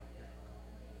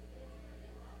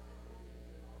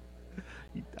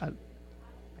I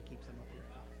keep some up here.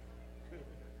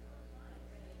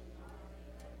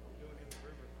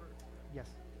 Yes.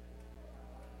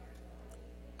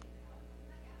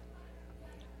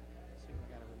 See, I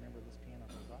got to remember this piano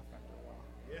goes off after a while.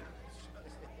 Yeah.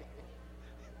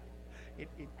 It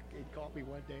caught me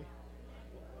one day.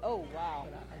 Oh, wow.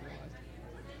 But I realized.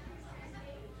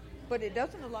 But it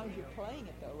doesn't as long as you're playing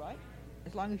it, though, right?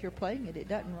 As long as you're playing it, it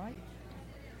doesn't, right?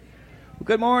 Well,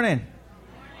 good morning.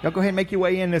 Y'all go ahead and make your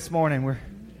way in this morning. We're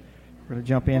going to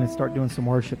jump in and start doing some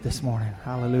worship this morning.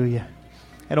 Hallelujah.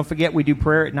 And don't forget, we do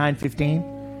prayer at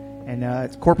 9:15. And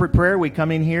it's corporate prayer. We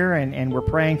come in here and we're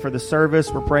praying for the service.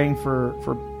 We're praying for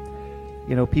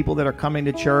people that are coming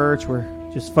to church. We're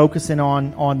just focusing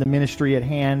on the ministry at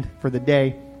hand for the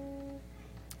day.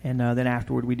 And then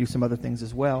afterward, we do some other things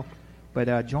as well.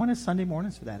 But join us Sunday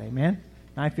mornings for that. Amen.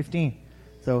 9:15.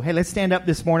 So, hey, let's stand up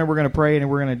this morning. We're going to pray, and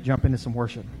we're going to jump into some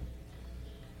worship.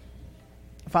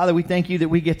 Father, we thank you that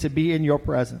we get to be in your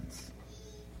presence.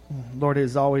 Lord, it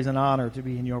is always an honor to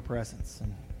be in your presence.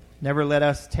 And never let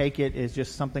us take it as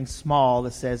just something small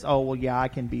that says, oh, well, yeah, I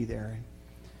can be there.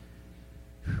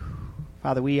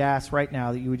 Father, we ask right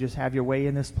now that you would just have your way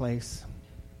in this place.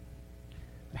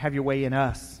 Have your way in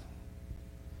us.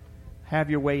 Have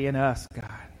your way in us,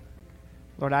 God.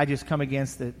 Lord, I just come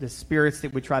against the spirits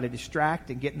that would try to distract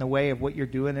and get in the way of what you're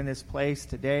doing in this place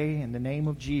today in the name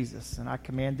of Jesus, and I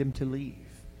command them to leave.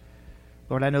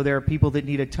 Lord, I know there are people that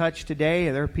need a touch today,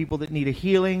 and there are people that need a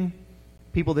healing,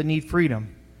 people that need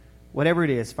freedom. Whatever it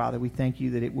is, Father, we thank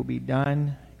you that it will be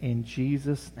done in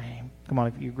Jesus' name. Come on,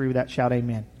 if you agree with that, shout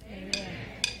amen. Amen.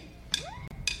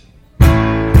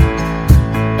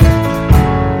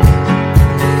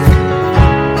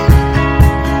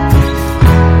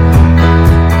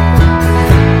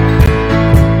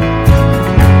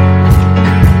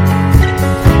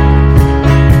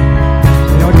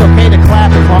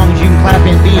 As long as you can clap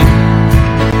in beat.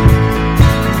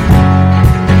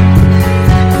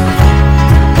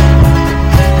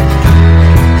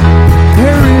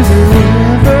 There is a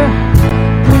river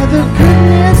where the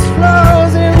goodness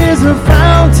flows. There is a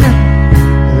fountain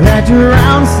that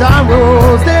drowns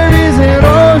sorrows. There is an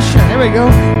ocean, there we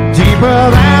go,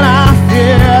 deeper than I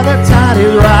fear. The tide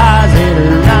is rising,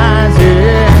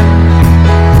 rising.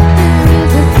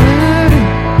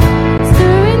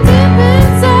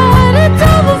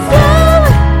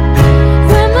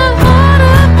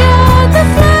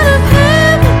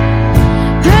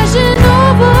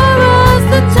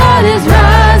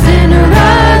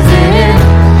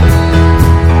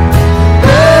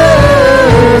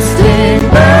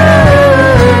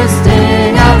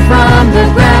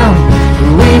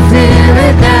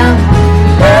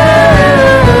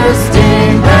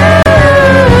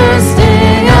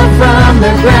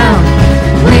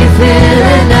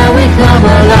 Come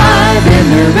alive in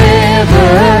the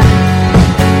river.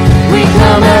 We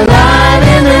come alive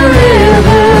in the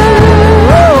river.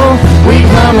 Oh, we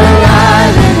come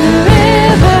alive in the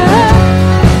river.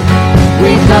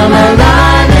 We come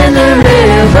alive in the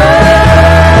river.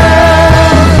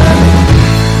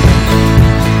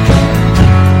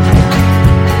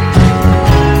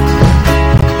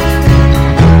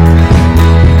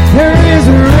 There is a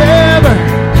river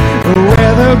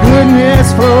where the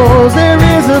goodness flows. There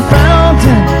is a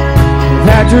fountain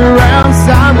that drowns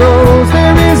sorrows.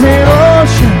 There is an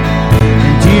ocean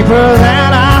deeper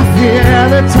than I fear.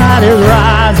 The tide is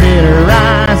rising,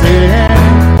 rising.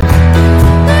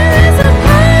 There is a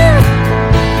fire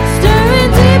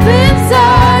stirring deep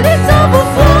inside. It's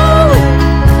overflowing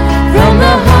from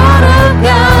the heart of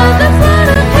God. The flood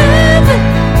of heaven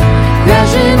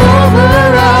crashing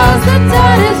over us. The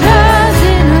tide is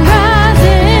rising,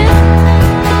 rising.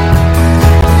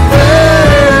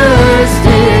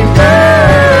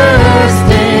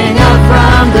 Bursting up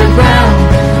from the ground,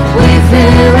 we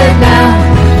feel it now.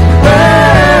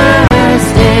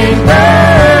 Bursting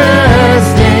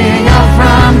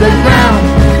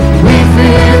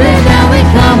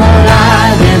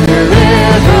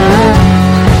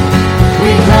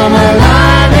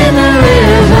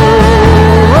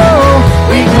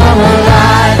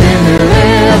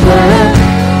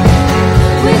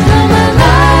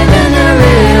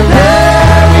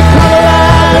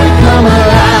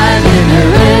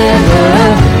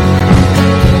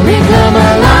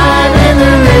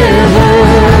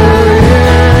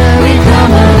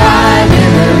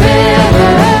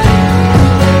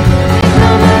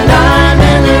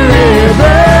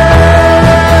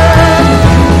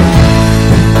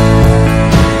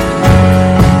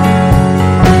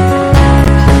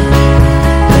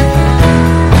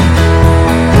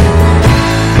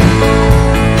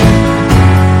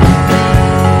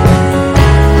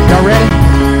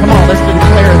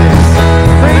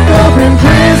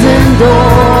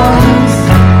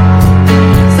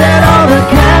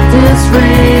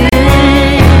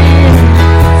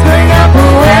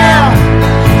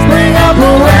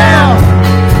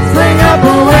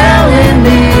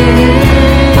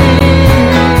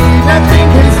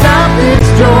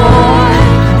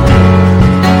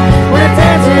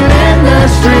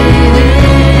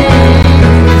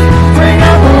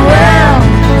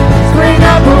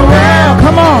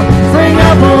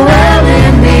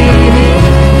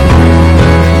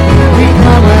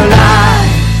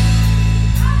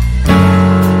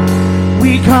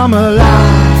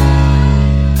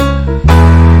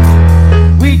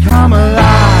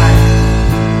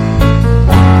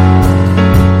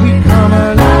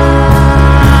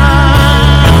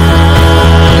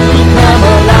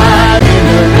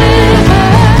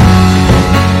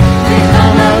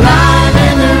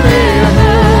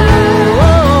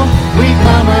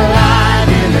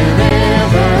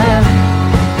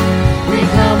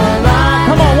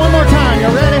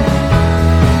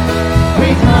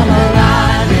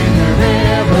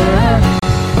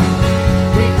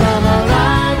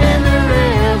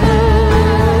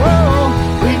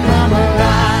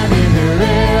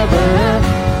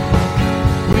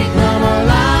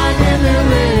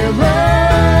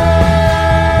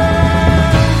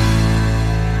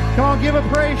Come on, give a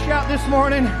praise shout this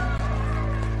morning.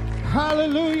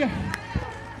 Hallelujah.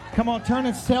 Come on, turn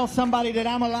and tell somebody that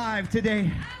I'm alive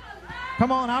today.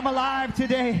 Come on, I'm alive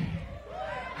today.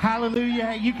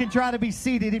 Hallelujah. You can try to be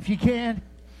seated if you can.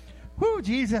 Whoo,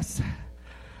 Jesus.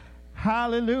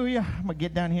 Hallelujah. I'm going to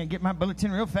get down here and get my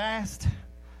bulletin real fast.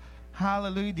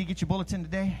 Hallelujah. Did you get your bulletin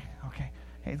today? Okay.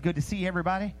 Hey, it's good to see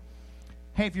everybody.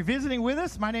 Hey, if you're visiting with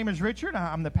us, my name is Richard.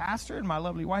 I'm the pastor, and my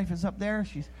lovely wife is up there.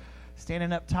 She's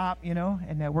standing up top,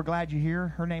 and we're glad you're here.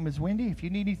 Her name is Wendy. If you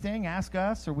need anything, ask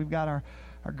us, or we've got our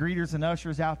greeters and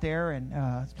ushers out there, and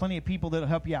there's plenty of people that'll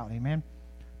help you out. Amen.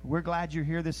 We're glad you're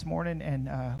here this morning, and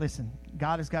listen,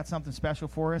 God has got something special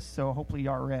for us, so hopefully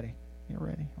you are ready. You're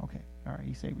ready? Okay. All right.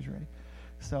 He said he was ready.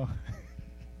 So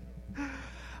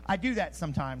I do that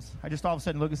sometimes. I just all of a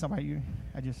sudden look at somebody.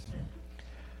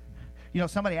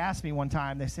 Somebody asked me one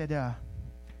time. They said,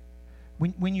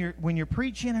 when you're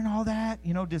preaching and all that,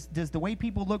 does the way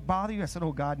people look bother you? I said,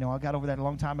 oh God, no. I got over that a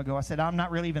long time ago. I said, I'm not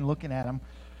really even looking at them.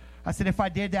 I said, if I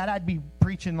did that, I'd be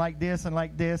preaching like this and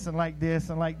like this and like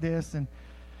this and like this, and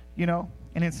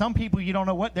and then some people, you don't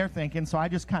know what they're thinking, so I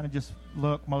just kind of just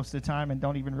look most of the time and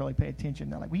don't even really pay attention.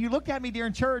 They're like, well, you looked at me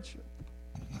during church.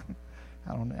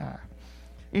 I don't know.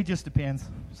 It just depends.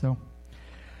 So,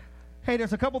 hey,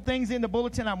 there's a couple things in the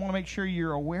bulletin I want to make sure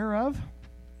you're aware of.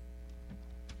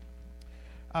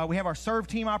 We have our serve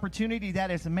team opportunity.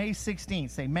 That is May 16th.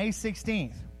 Say May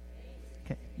 16th.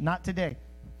 Okay, not today.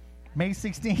 May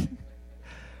 16th.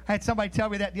 I had somebody tell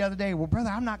me that the other day. Well, brother,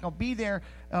 I'm not going to be there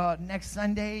next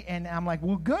Sunday. And I'm like,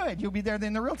 well, good. You'll be there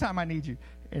then the real time I need you.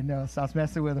 And so I was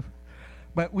messing with them.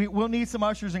 But we'll need some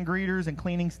ushers and greeters and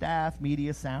cleaning staff,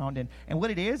 media, sound. And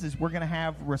what it is we're going to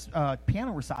have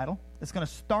piano recital. It's going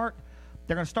to start.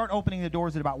 They're going to start opening the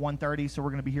doors at about 1:30, so we're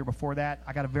going to be here before that.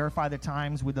 I got to verify the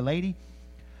times with the lady.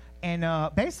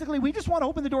 And basically, we just want to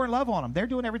open the door and love on them. They're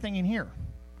doing everything in here,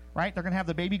 right? They're going to have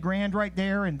the baby grand right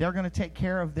there, and they're going to take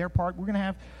care of their part. We're going to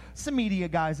have some media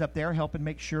guys up there helping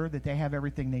make sure that they have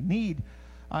everything they need.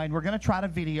 And we're going to try to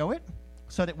video it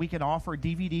so that we can offer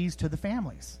DVDs to the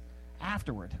families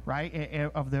afterward,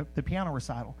 right, of the piano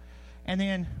recital. And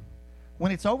then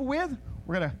when it's over with,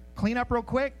 we're going to clean up real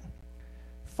quick,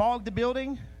 fog the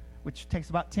building, which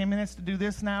takes about 10 minutes to do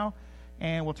this now,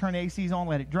 and we'll turn the ACs on,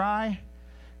 let it dry.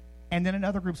 And then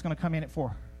another group's going to come in at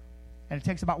 4. And it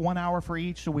takes about 1 hour for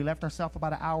each, so we left ourselves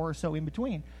about an hour or so in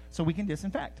between so we can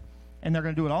disinfect. And they're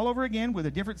going to do it all over again with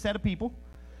a different set of people,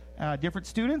 different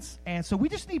students. And so we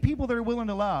just need people that are willing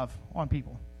to love on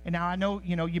people. And now I know,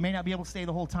 you may not be able to stay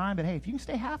the whole time, but hey, if you can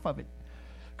stay half of it.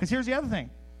 Because here's the other thing.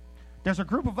 There's a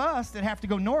group of us that have to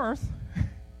go north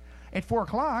at 4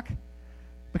 o'clock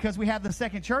because we have the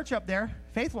second church up there,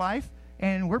 Faith Life.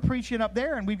 And we're preaching up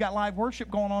there, and we've got live worship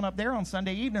going on up there on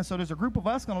Sunday evening. So there's a group of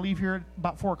us going to leave here at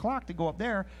about 4 o'clock to go up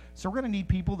there. So we're going to need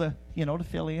people to, to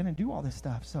fill in and do all this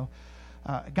stuff. So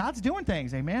God's doing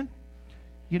things, amen.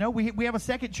 We have a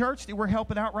second church that we're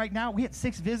helping out right now. We had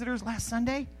 6 visitors last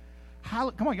Sunday.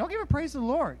 Come on, y'all give a praise to the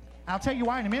Lord. I'll tell you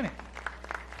why in a minute.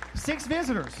 6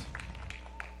 visitors.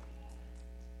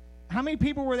 How many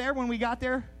people were there when we got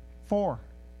there? 4.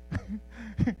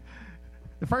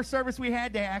 The first service we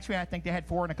had, I think they had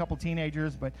 4 and a couple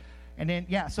teenagers,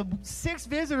 so 6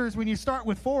 visitors when you start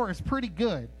with 4 is pretty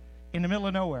good in the middle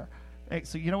of nowhere. Hey,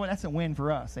 so you know what? That's a win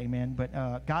for us, amen.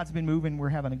 But God's been moving. We're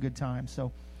having a good time.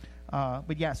 So, so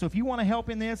if you want to help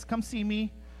in this, come see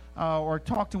me or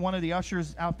talk to one of the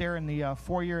ushers out there in the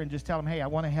foyer and just tell them, hey, I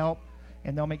want to help,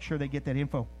 and they'll make sure they get that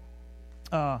info.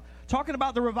 Talking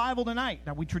about the revival tonight.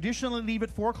 Now, we traditionally leave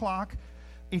at 4 o'clock.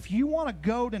 If you want to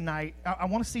go tonight, I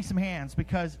want to see some hands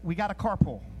because we got a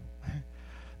carpool.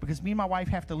 Because me and my wife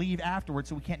have to leave afterwards,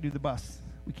 so we can't do the bus.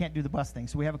 We can't do the bus thing.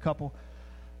 So we have a couple.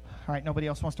 All right, nobody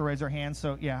else wants to raise their hands.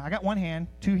 So, yeah, I got 1 hand,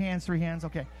 2 hands, 3 hands.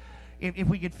 Okay. If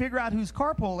we could figure out who's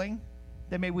carpooling,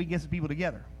 then maybe we can get some people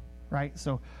together, right?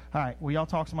 So, all right, well, y'all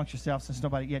talk amongst yourselves since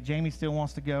nobody yet. Jamie still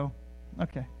wants to go.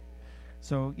 Okay.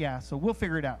 So, yeah, so we'll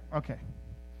figure it out. Okay.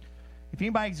 If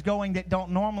anybody's going that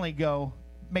don't normally go,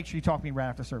 make sure you talk to me right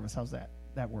after service. How's that?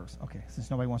 That works. Okay,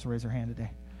 since nobody wants to raise their hand today.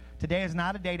 Today is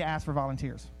not a day to ask for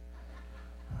volunteers.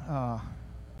 I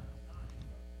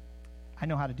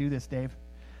know how to do this, Dave.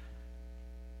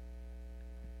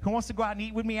 Who wants to go out and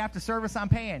eat with me after service? I'm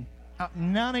paying.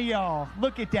 None of y'all.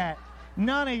 Look at that.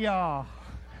 None of y'all.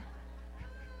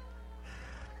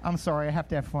 I'm sorry. I have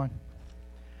to have fun.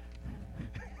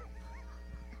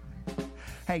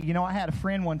 Hey, I had a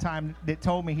friend one time that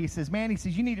told me, he says,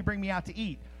 you need to bring me out to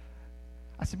eat.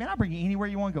 I said, man, I'll bring you anywhere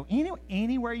you want to go.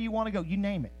 Anywhere you want to go, you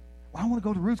name it. Well, I want to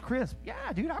go to Ruth's Chris. Yeah,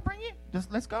 dude, I'll bring you.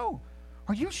 Just let's go.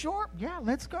 Are you sure? Yeah,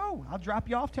 let's go. I'll drop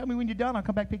you off. Tell me when you're done. I'll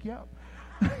come back pick you up.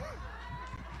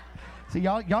 See,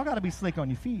 y'all got to be slick on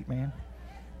your feet, man.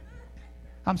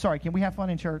 I'm sorry. Can we have fun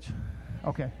in church?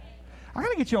 Okay. I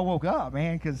got to get y'all woke up,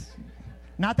 man, because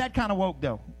not that kind of woke,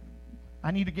 though.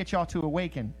 I need to get y'all to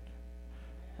awaken.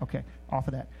 Okay, off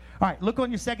of that. All right, look on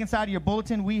your second side of your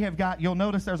bulletin. We have got, you'll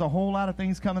notice there's a whole lot of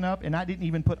things coming up, and I didn't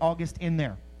even put August in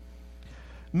there.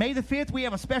 May the 5th, we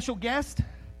have a special guest.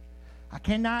 I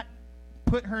cannot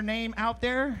put her name out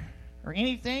there or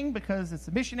anything because it's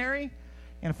a missionary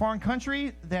in a foreign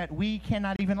country that we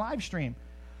cannot even live stream.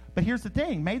 But here's the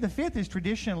thing. May the 5th is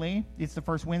traditionally, it's the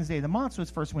first Wednesday of the month, so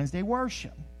it's first Wednesday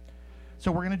worship.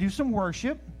 So we're going to do some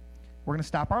worship. We're going to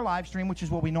stop our live stream, which is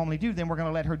what we normally do. Then we're going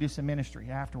to let her do some ministry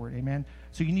afterward. Amen.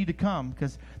 So you need to come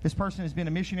because this person has been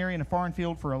a missionary in a foreign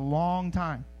field for a long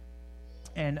time.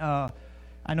 And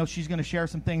I know she's going to share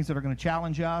some things that are going to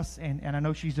challenge us. And I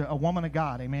know she's a woman of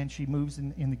God. Amen. She moves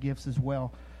in the gifts as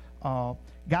well.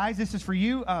 Guys, this is for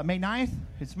you. May 9th.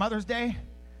 It's Mother's Day.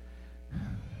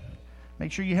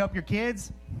 Make sure you help your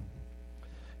kids.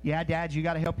 Yeah, dads, you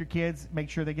got to help your kids. Make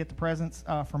sure they get the presents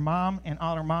from mom and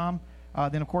honor mom.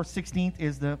 Then, of course, 16th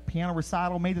is the piano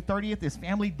recital. May the 30th is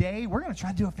Family Day. We're going to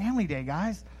try to do a Family Day,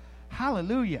 guys.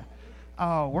 Hallelujah.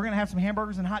 We're going to have some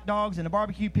hamburgers and hot dogs in the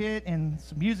barbecue pit and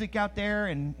some music out there.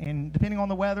 And depending on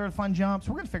the weather, fun jumps.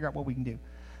 We're going to figure out what we can do.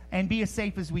 And be as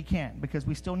safe as we can because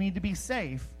we still need to be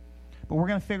safe. But we're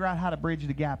going to figure out how to bridge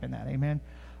the gap in that. Amen.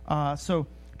 So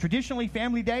traditionally,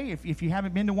 Family Day, if you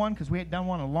haven't been to one, because we hadn't done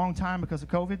one in a long time because of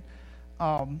COVID,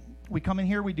 we come in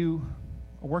here, we do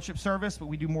a worship service, but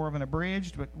we do more of an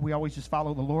abridged, but we always just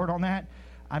follow the Lord on that.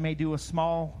 I may do a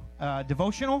small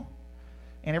devotional,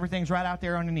 and everything's right out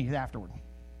there underneath afterward.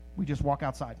 We just walk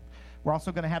outside. We're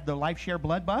also going to have the Life Share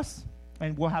Blood Bus,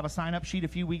 and we'll have a sign-up sheet a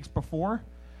few weeks before,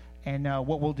 and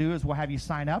what we'll do is we'll have you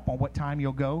sign up on what time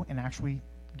you'll go and actually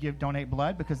donate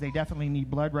blood, because they definitely need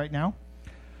blood right now.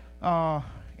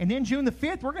 And then June the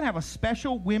 5th, we're going to have a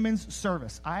special women's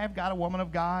service. I have got a woman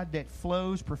of God that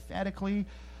flows prophetically,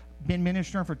 been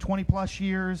ministering for 20-plus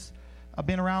years. I've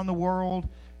been around the world,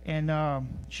 and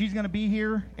she's going to be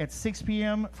here at 6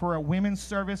 p.m. for a women's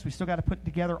service. We still got to put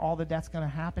together all that's going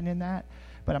to happen in that,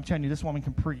 but I'm telling you, this woman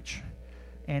can preach.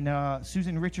 And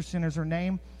Susan Richardson is her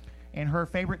name, and her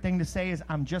favorite thing to say is,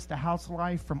 "I'm just a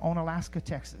housewife from Onalaska,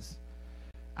 Texas."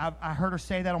 I heard her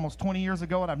say that almost 20 years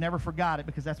ago, and I've never forgot it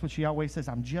because that's what she always says.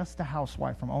 "I'm just a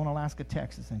housewife from Onalaska,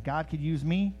 Texas, and God could use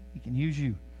me. He can use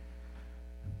you."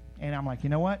 And I'm like, you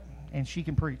know what? And she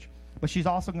can preach. But she's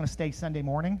also going to stay Sunday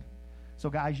morning. So,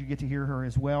 guys, you get to hear her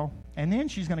as well. And then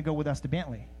she's going to go with us to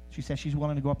Bentley. She says she's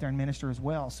willing to go up there and minister as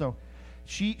well. So,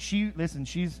 listen,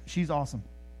 she's awesome.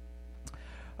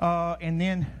 And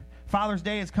then Father's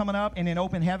Day is coming up, and then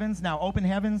Open Heavens. Now, Open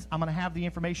Heavens, I'm going to have the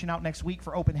information out next week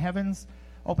for Open Heavens.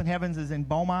 Open Heavens is in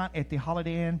Beaumont at the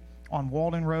Holiday Inn on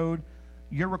Walden Road.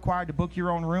 You're required to book your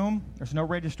own room. There's no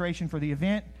registration for the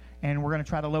event, and we're going to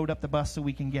try to load up the bus so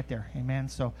we can get there. Amen.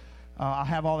 So I'll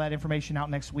have all that information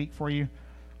out next week for you.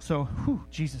 So,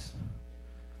 Jesus.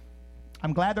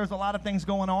 I'm glad there's a lot of things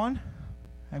going on.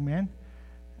 Amen.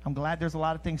 I'm glad there's a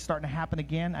lot of things starting to happen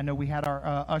again. I know we had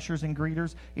our ushers and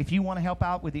greeters. If you want to help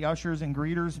out with the ushers and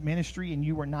greeters ministry and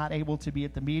you were not able to be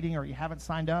at the meeting or you haven't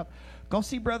signed up, go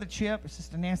see Brother Chip or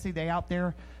Sister Nancy. They out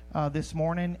there this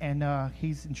morning, and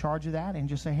he's in charge of that. And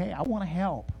just say, hey, I want to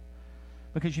help.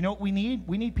 Because you know what we need?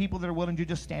 We need people that are willing to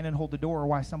just stand and hold the door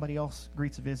while somebody else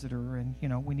greets a visitor.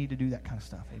 And, we need to do that kind of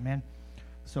stuff. Amen.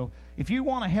 So if you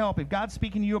want to help, if God's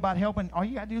speaking to you about helping, all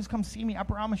you got to do is come see me. I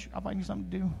promise you, I'll find you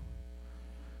something to do.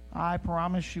 I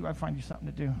promise you I'll find you something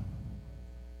to do.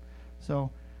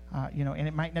 So, and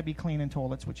it might not be cleaning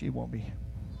toilets, which it won't be.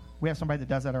 We have somebody that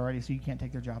does that already, so you can't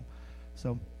take their job.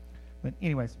 So, but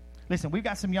anyways, listen, we've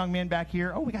got some young men back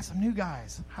here. Oh, we got some new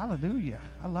guys. Hallelujah.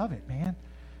 I love it, man.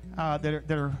 That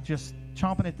are just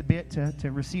chomping at the bit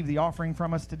to receive the offering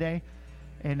from us today.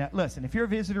 And listen, if you're a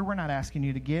visitor, we're not asking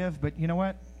you to give, but you know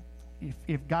what?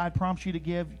 If God prompts you to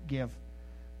give.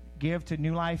 Give to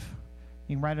New Life.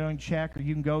 You can write it on a check, or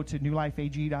you can go to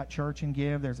newlifeag.church and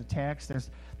give. There's a text.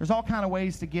 There's all kind of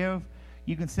ways to give.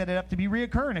 You can set it up to be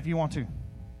reoccurring if you want to.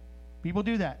 People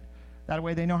do that. That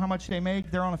way they know how much they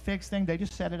make. They're on a fixed thing. They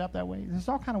just set it up that way. There's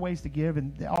all kind of ways to give,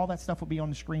 and all that stuff will be on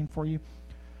the screen for you.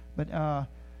 But,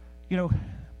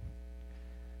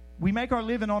 we make our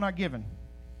living on our giving.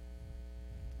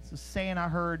 It's a saying I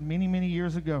heard many, many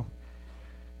years ago.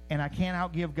 And I can't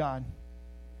outgive God.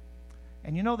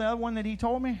 And you know the other one that he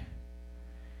told me?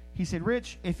 He said,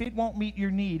 Rich, if it won't meet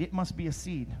your need, it must be a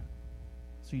seed.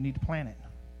 So you need to plant it.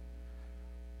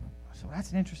 So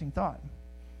that's an interesting thought.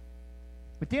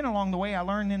 But then along the way, I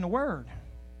learned in the Word,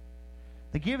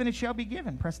 the given it shall be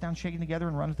given. Pressed down, shaken together,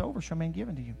 and runneth over, shall men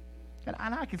given to you. And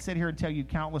I could sit here and tell you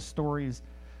countless stories.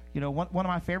 You know, one of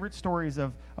my favorite stories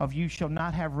of you shall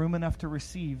not have room enough to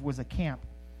receive was a camp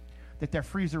that their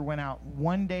freezer went out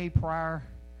one day prior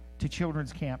to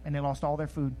children's camp, and they lost all their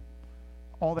food.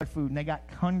 And they got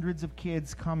hundreds of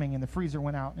kids coming, and the freezer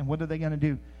went out. And what are they going to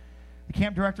do? The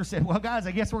camp director said, well, guys,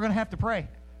 I guess we're going to have to pray,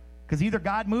 because either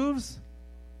God moves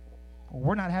or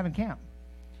we're not having camp.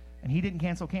 And he didn't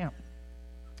cancel camp.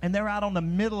 And they're out on the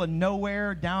middle of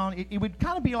nowhere down. It would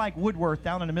kind of be like Woodworth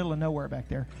down in the middle of nowhere back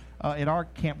there at our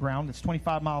campground. It's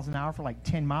 25 miles an hour for like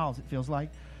 10 miles, it feels like.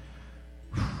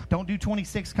 Don't do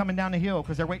 26 coming down the hill,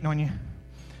 because they're waiting on you.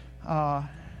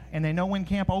 And they know when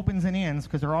camp opens and ends,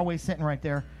 because they're always sitting right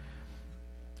there.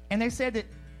 And they said that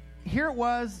here it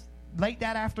was, late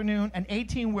that afternoon, an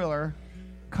 18-wheeler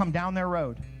come down their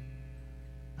road.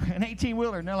 An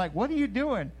 18-wheeler. And they're like, what are you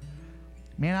doing?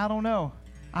 Man, I don't know.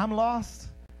 I'm lost.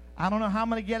 I don't know how I'm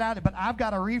going to get out of it, but I've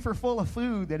got a reefer full of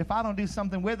food that if I don't do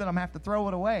something with it, I'm going to have to throw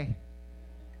it away.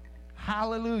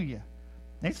 Hallelujah.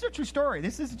 It's a true story.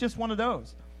 This isn't just one of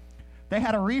those. They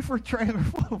had a reefer trailer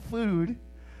full of food.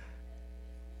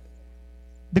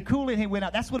 The coolant went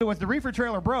out. That's what it was. The reefer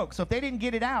trailer broke. So if they didn't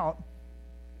get it out,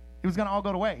 it was going to all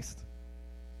go to waste.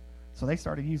 So they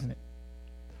started using it.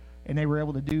 And they were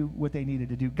able to do what they needed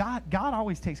to do. God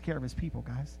always takes care of his people,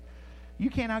 guys. You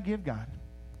can't outgive God.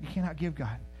 You can't outgive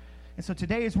God. And so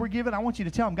today as we're giving, I want you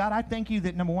to tell him, God, I thank you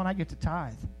that, number one, I get to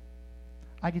tithe.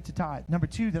 I get to tithe. Number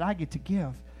two, that I get to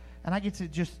give. And I get to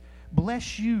just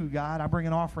bless you, God. I bring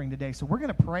an offering today. So we're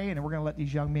going to pray, and we're going to let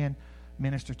these young men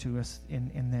minister to us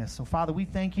in this. So, Father, we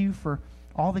thank you for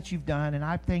all that you've done, and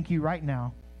I thank you right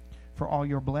now for all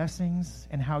your blessings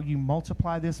and how you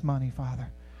multiply this money, Father.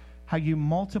 How you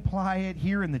multiply it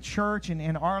here in the church and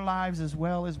in our lives, as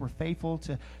well as we're faithful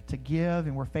to give,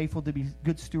 and we're faithful to be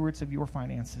good stewards of your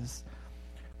finances.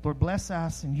 Lord, bless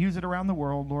us and use it around the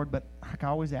world, Lord, but like I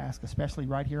always ask, especially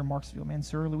right here in Marksville,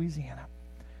 Mansura, Louisiana,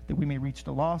 that we may reach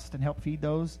the lost and help feed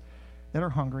those that are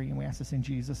hungry, and we ask this in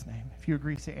Jesus' name. If you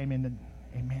agree, say amen and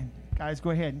amen. Guys,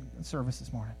 go ahead and serve us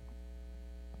this morning.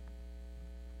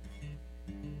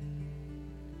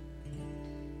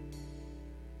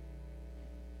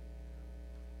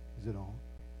 Is it on?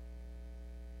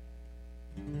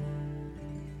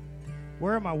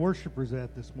 Where are my worshipers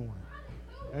at this morning?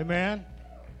 Amen.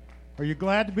 Are you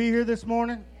glad to be here this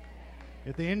morning?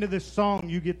 At the end of this song,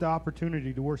 you get the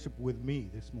opportunity to worship with me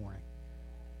this morning.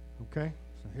 Okay?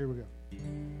 So here we go.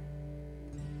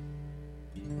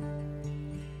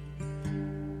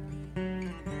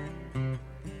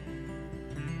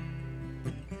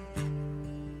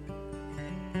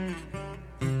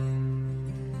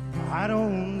 I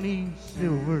don't need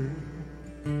silver,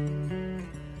 and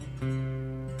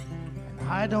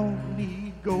I don't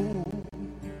need gold.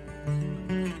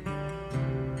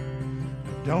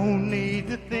 I don't need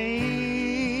the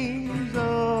things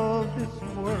of this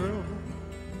world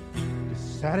to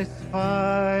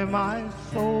satisfy my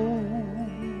soul.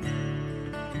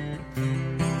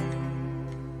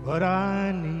 But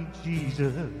I need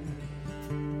Jesus.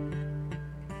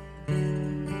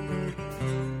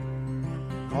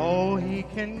 All he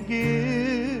can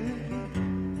give.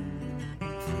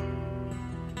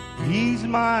 He's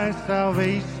my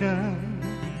salvation.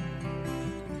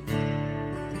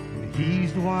 And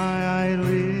he's why I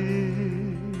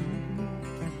live.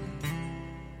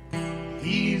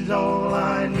 He's all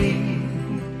I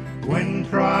need when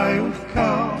trials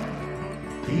come.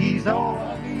 He's all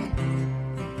I need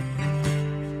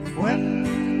when,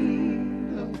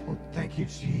 oh, thank you,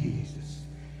 Jesus.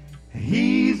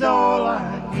 He's all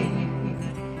I need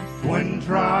when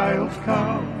trials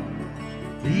come.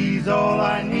 He's all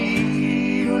I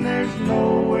need when there's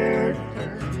nowhere to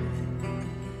turn.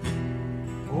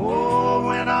 Oh,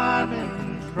 when I'm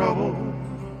in trouble,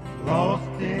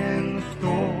 lost in the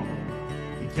storm,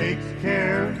 he takes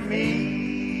care of me.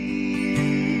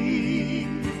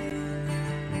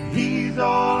 He's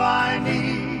all I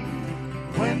need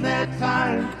when that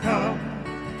time comes.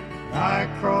 I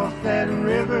cross that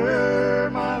river,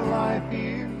 my life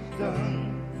here's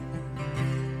done.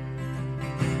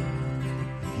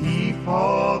 He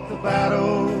fought the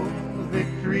battle, the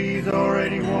victory's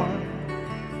already won.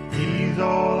 He's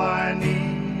all I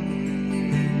need.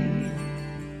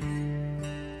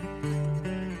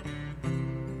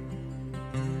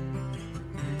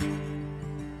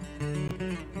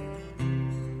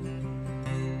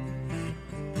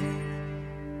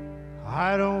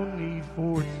 I don't need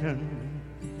fortune.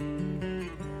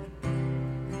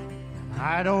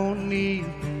 I don't need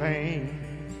fame.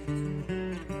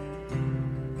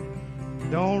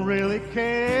 Don't really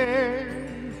care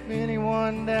if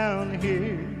anyone down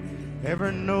here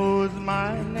ever knows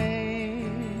my name.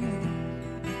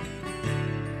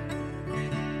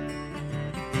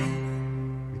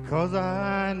 'cause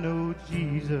I know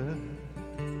Jesus,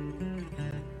 and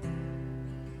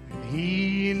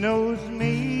He knows me.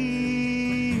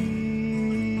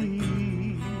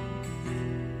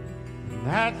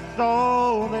 That's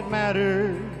all that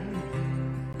matters.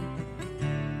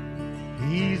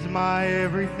 He's my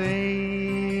everything.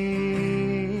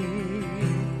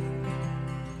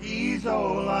 He's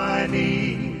all I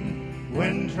need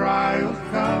when trials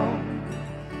come.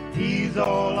 He's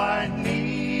all I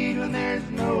need when there's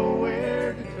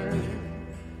nowhere to turn.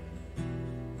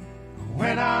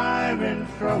 When I'm in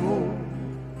trouble,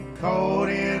 caught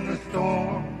in the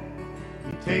storm,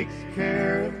 He takes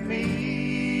care of me.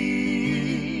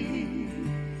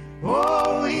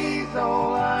 Oh, He's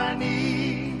all I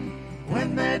need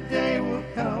when that day will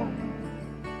come.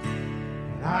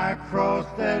 When I cross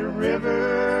that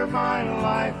river, my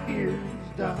life here's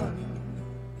done.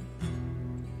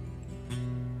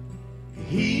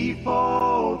 He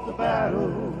fought the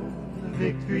battle, the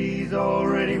victory's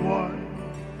already won.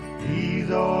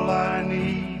 He's all I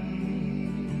need.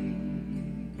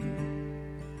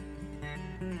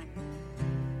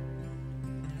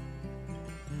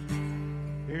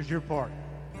 Here's your part.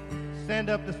 Stand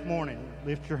up this morning.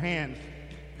 Lift your hands.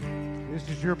 This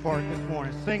is your part this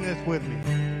morning. Sing this with me.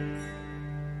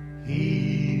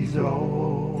 He's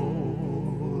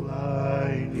all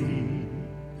I need.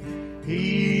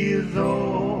 He is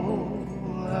all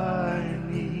I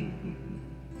need.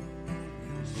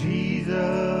 Jesus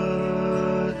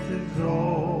is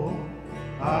all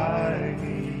I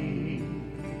need.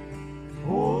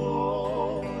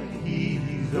 Oh,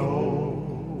 He's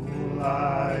all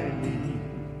I need.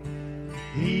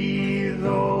 He's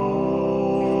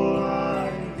all I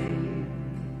need.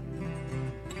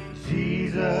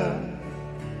 Jesus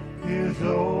is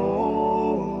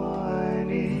all I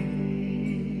need.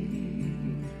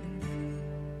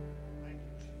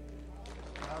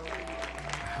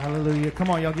 Hallelujah. Come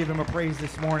on, y'all give Him a praise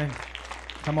this morning.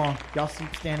 Come on. Y'all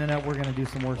keep standing up. We're going to do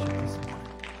some worship this morning.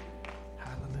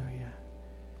 Hallelujah.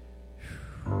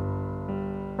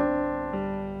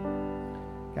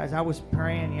 Guys, I was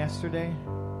praying yesterday.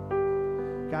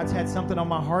 God's had something on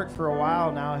my heart for a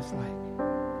while now. It's like,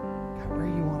 God, where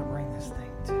do you want to bring this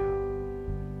thing to?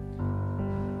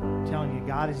 I'm telling you,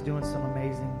 God is doing some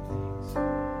amazing things.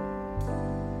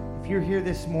 If you're here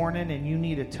this morning and you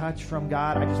need a touch from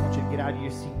God, I just want you to get out of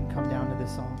your seat and come down to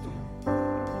this altar.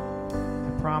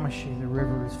 I promise you, the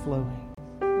river is flowing.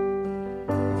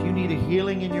 If you need a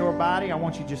healing in your body, I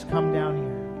want you to just come down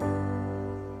here.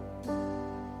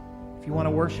 If you want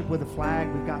to worship with a flag,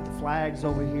 we've got the flags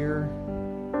over here.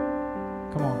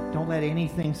 Come on, don't let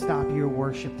anything stop your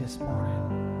worship this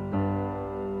morning.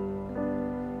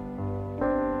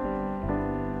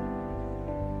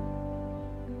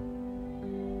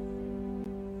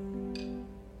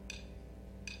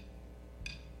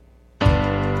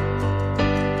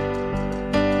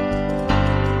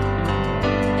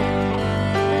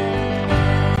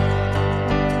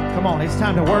 Come on, it's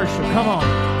time to worship. Come on.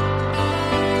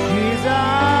 Jesus.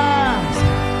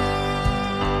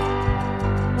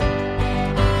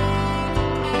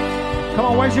 Come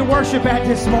on, where's your worship at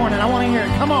this morning? I want to hear it.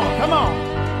 Come on, come on.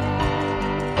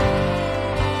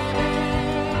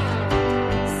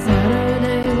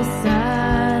 Saturday was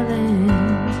silent,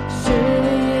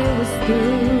 surely it was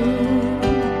through.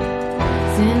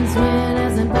 Since when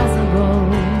is impossible?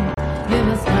 Give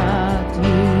us God to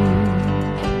you.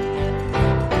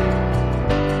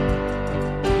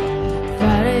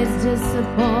 Friday's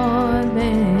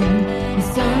disappointment, and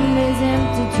Sunday's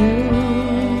empty too.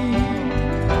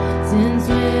 Since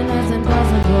when is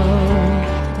impossible?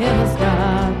 Give us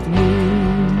God to you.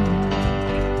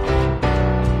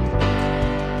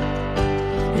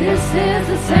 This is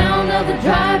the sound of the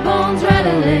dry bones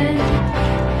rattling.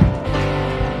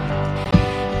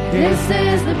 This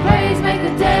is the praise, make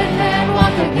the dead man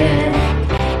walk again.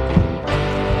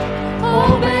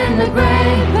 Open the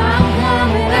grave, I'm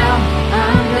coming out.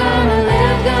 I'm gonna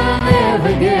live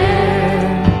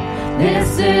again.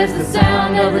 This is the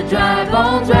sound of the dry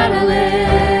bones rattling.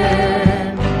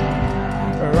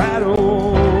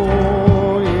 Rattle,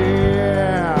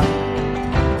 yeah.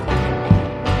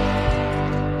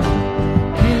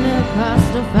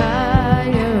 Pentecostal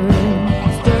fire,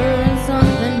 stirring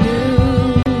something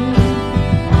new.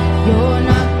 You're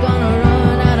not gonna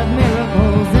run out of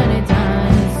miracles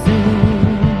anytime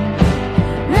soon.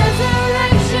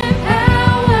 Resurrection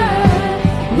power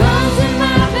runs in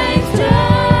my veins too.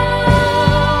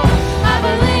 I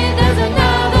believe there's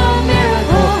another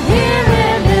miracle here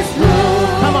in this room.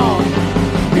 Come on.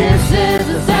 This is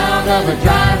the sound of the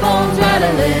dry bones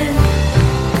rattling.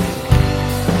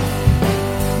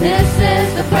 This is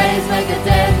the praise make a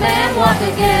dead man walk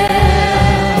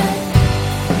again.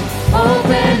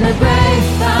 Open the grave,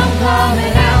 I'm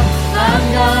coming out. I'm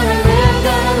gonna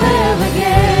live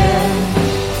again.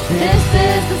 This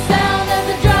is the sound of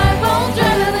the dry bones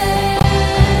rattling.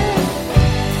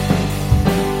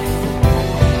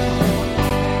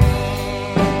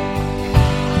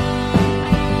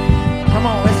 Come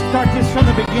on, let's start this from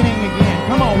the beginning again.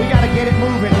 Come on, we got to get it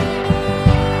moving.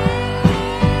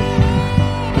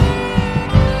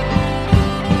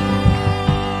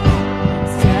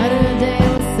 Saturday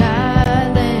was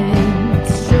silent,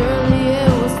 surely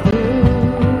it was through.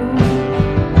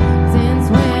 Since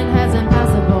when has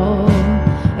impossible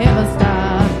ever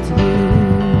stopped you?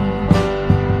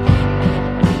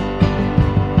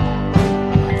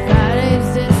 Friday's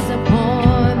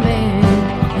disappointment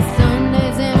and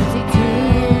Sunday's empty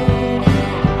too.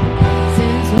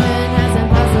 Since when has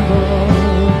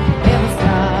impossible ever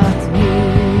stopped you?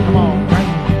 Come on,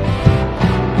 right?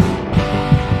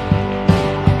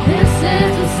 This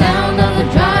is the sound of the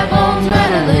dry bones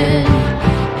rattling.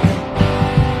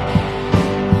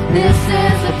 This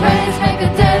is the praise make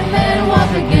a dead man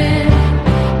walk again.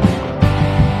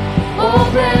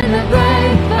 Open the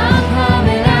grave, I'm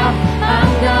coming out.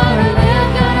 I'm gonna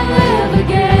live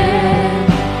again.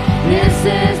 This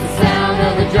is the sound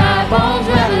of the dry bones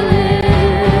rattling.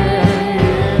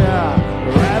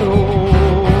 Yeah, rattle.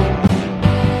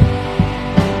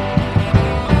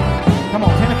 Come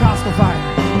on, Pentecostal fire.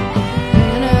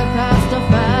 Pentecostal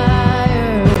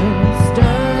fire,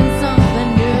 stirring something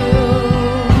new.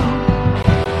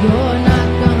 You're not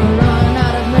gonna run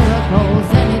out of miracles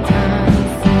anytime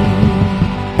soon.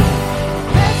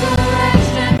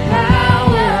 Resurrection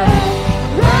power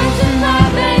runs in my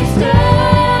veins too.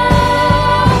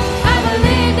 I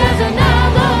believe there's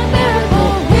another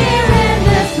miracle here in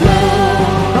this room.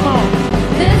 Come on.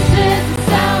 This is the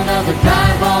sound of the dry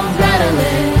bones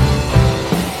rattling.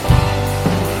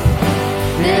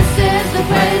 This is the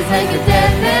praise make a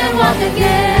dead man walk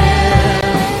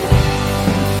again.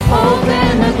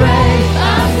 Open the grave,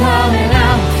 I'm coming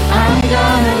out. I'm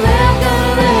gonna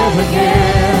live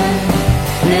again.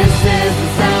 This is the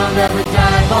sound of the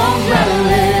dry bones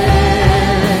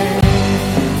rattling.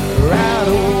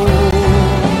 Rattle.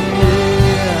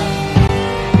 Yeah.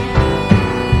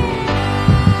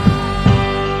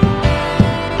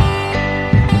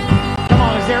 Come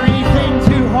on, is there anything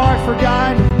too hard for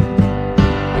God?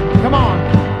 Come on.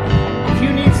 If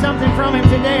you need something from Him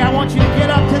today, I want you to get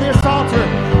up to this altar.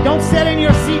 Don't sit in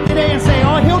your seat today and say,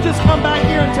 oh, He'll just come back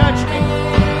here and touch me.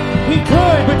 He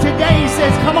could, but today He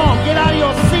says, come on, get out of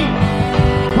your seat.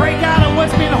 Break out of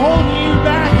what's been holding you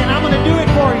back, and I'm going to do it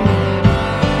for you.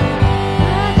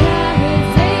 My God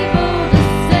is able to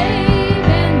save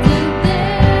and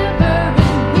deliver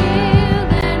and heal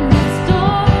and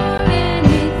restore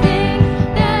anything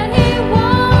that He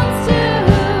wants to.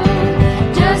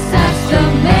 Just ask the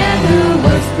man who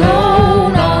was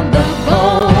thrown on the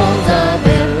bones of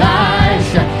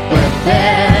Elisha if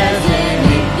there's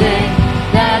anything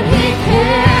that He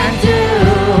can do.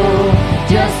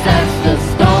 Just ask the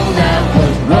stone that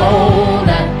was rolled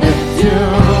at the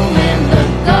tomb in the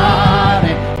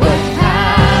garden what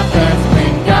happens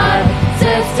when God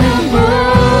says to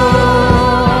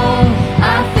move.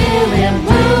 I feel Him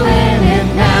doing it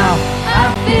now.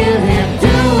 I feel Him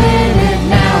doing it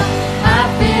now. I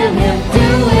feel Him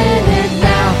doing it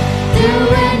now. Do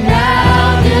it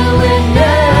now, do it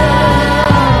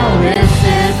now. This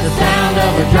is the sound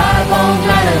of a dry bones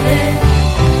rattling.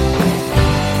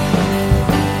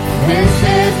 This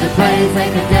is the praise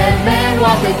make a dead man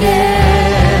walk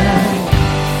again.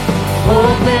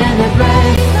 Open the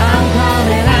grave, I'm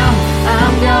coming out.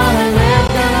 I'm gonna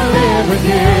live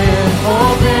again.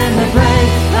 Open the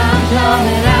grave, I'm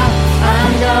coming out.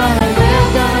 I'm gonna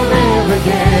live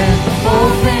again.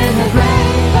 Open the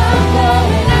grave, I'm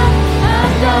coming out.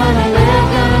 I'm gonna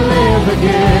live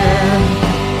again.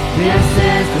 This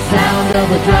is the sound of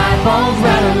the dry bones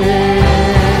rattling.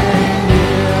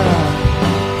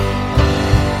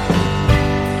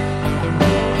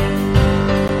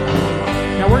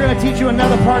 Now we're going to teach you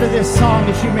another part of this song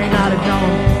that you may not have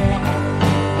known.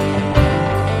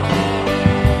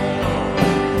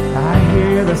 I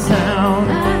hear the sound.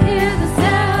 I hear the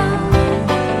sound.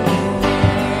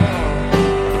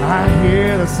 I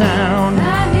hear the sound.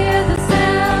 I hear the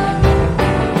sound.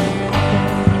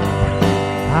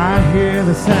 I hear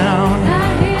the sound.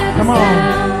 I hear the Come on.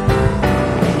 sound.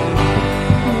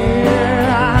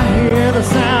 Yeah, I hear the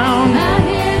sound. I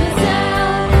hear the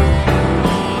sound.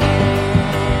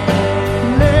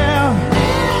 Live,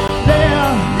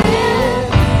 live.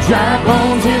 Dry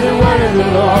bones hear the word of the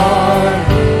Lord.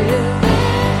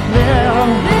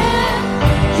 Live,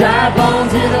 Dry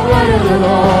bones, hear the word of the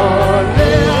Lord.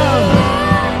 Live,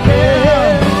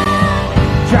 live.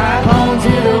 Dry bones,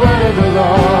 hear the word of the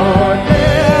Lord.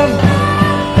 Live,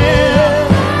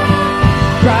 live.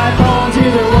 Dry bones,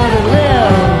 hear the word of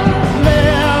live,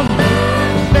 live,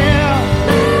 live.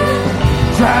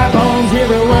 Dry bones, hear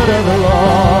the word of the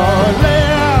Lord.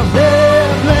 Live,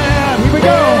 live, live. Here we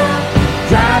go.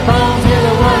 Dry bones, hear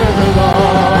the word of the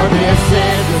Lord. This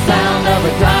is the sound of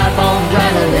a dry bone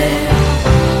rattling.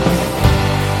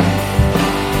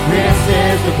 This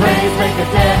is the praise, make a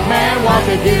dead man walk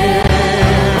again.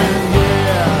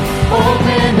 Yeah.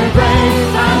 Open the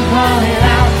grave, I'm coming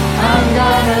out. I'm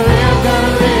gonna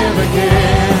live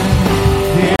again.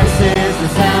 This is the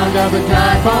sound of a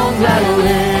dry bone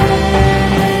rattling.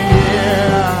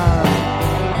 Yeah.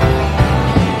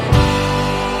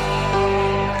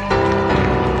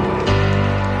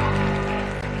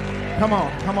 Come on,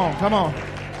 come on, come on.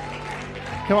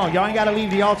 Come on, y'all ain't got to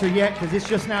leave the altar yet because it's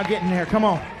just now getting there. Come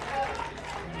on.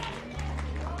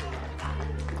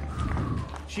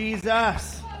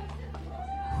 Jesus.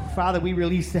 Father, we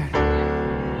release that.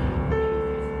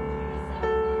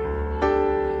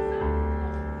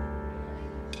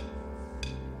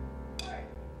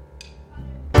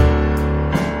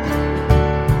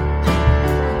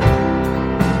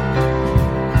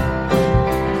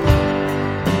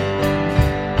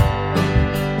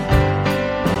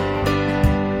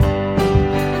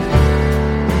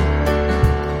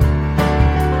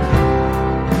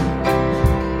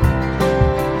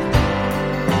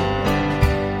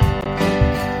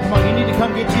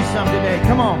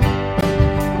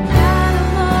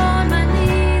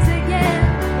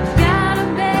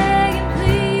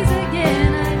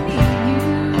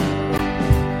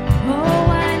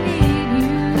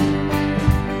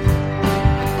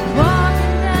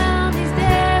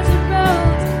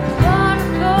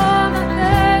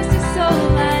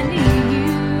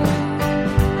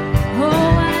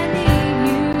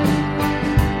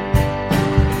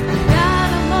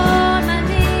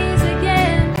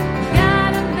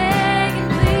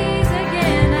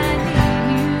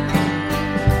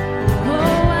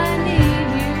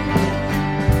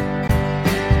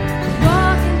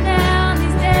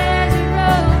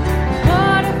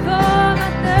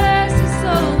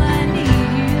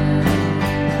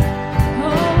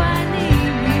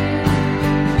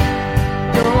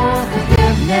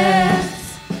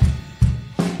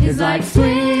 Like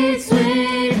sweet,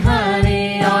 sweet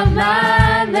honey on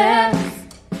my lips.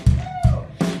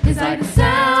 It's like the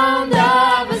sound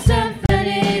of a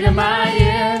symphony to my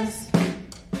ears.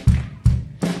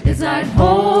 It's like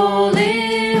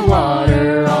holy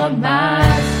water on my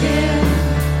skin.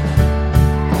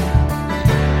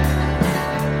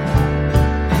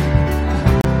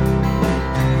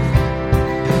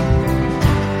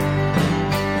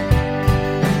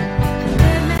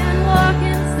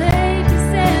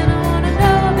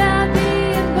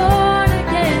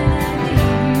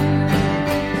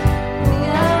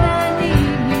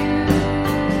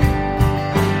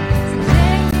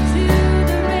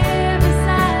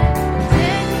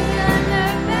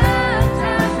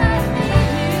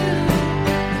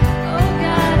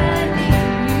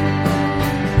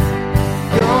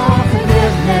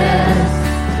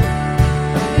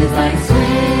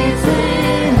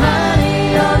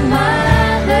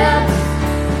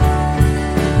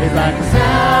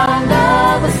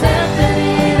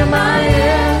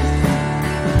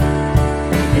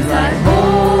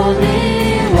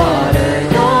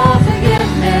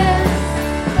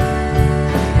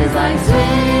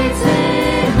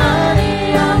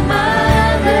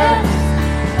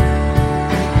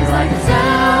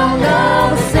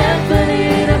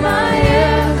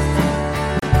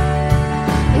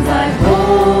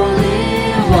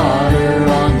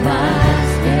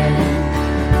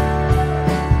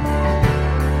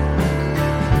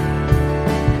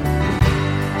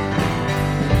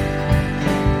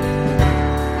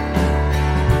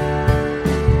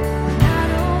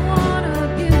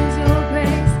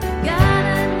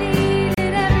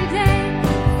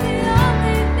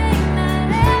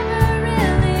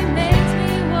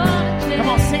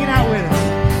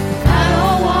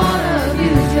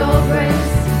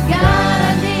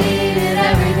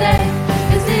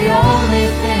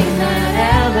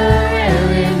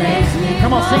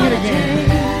 Sing it again.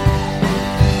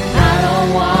 I don't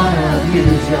want to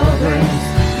abuse your grace.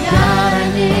 God, I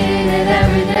need it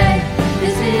every day.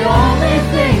 It's the only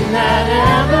thing that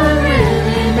ever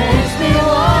really makes me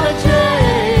want to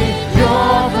change.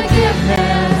 Your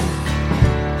forgiveness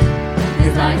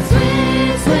is like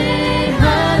sweet, sweet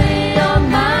honey on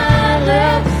my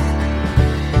lips.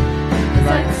 It's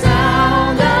like the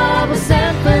sound of a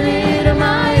symphony to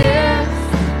my ears.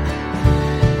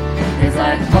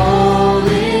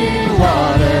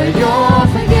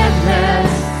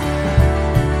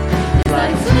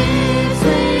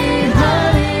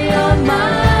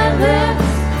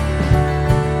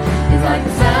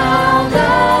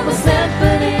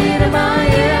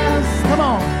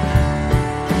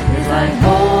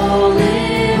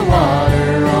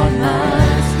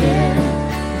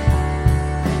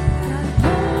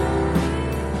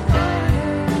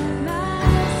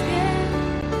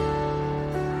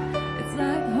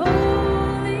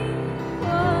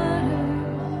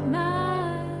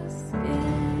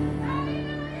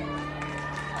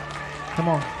 Come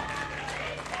on.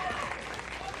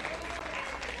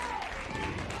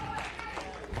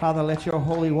 Father, let your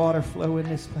holy water flow in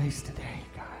this place today,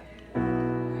 God.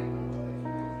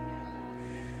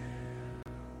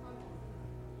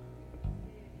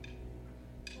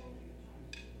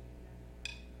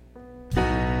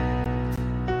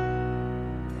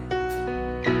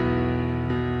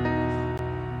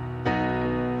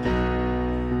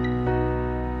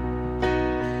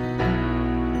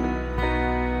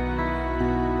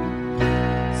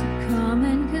 Come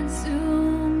and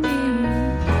consume me.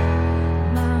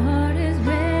 My heart is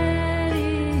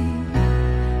ready.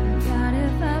 God,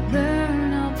 if I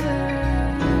burn, I'll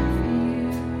burn for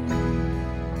you.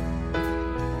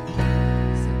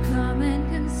 So come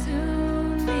and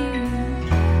consume me.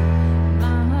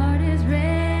 My heart is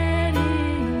ready.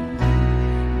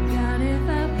 God, if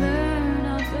I burn,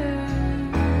 I'll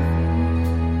burn for you.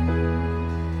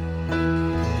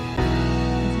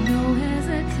 There's no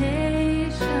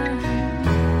hesitation.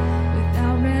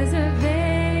 Without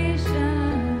reservation,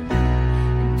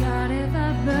 and God, if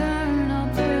I burn,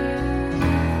 I'll burn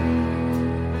for you.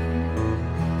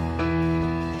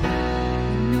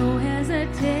 No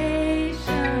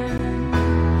hesitation,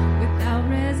 without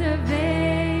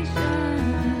reservation,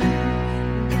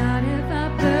 and God, if I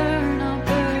burn, I'll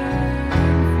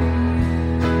burn for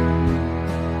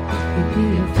you. Give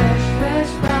me a fresh,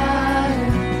 fresh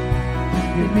fire.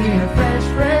 Give me a fresh,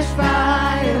 fresh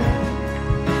fire.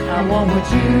 I want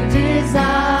what you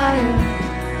desire.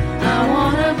 I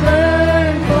want to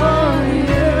burn for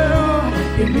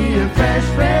you. Give me a fresh,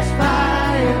 fresh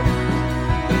fire.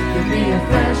 Give me a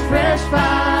fresh, fresh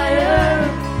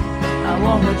fire. I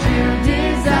want what you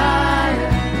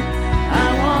desire. I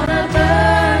want to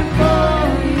burn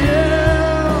for you.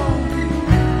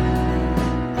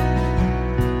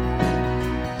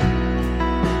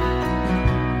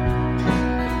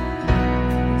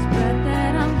 This breath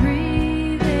that I'm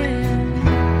breathing,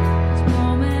 this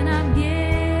moment I'm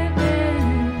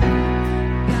giving,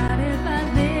 God, if I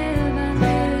live for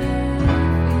you.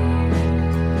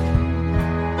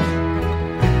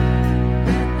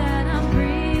 Breath that I'm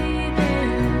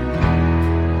breathing,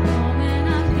 moment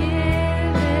I'm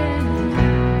giving,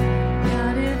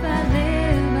 God, if I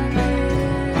live for you.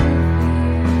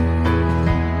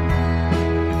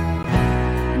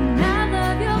 And I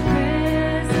love your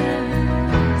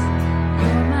presence.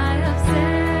 You're my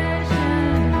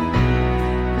obsession.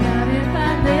 God, if I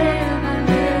live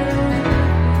for you.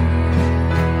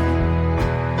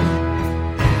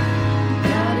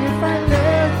 God, if I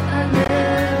live for you.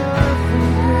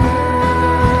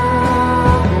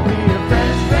 Give me a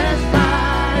fresh, fresh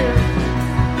fire.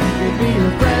 Give me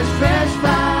a fresh, fresh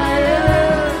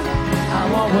fire.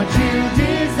 I want what you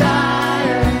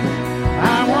desire.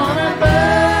 I want to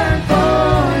burn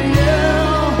for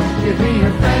you. Give me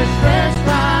a fresh, fresh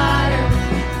fire.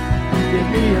 Give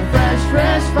me a fresh,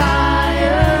 fresh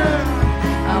fire.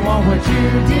 I want what you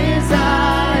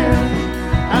desire.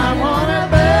 I want to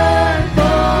burn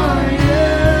for you.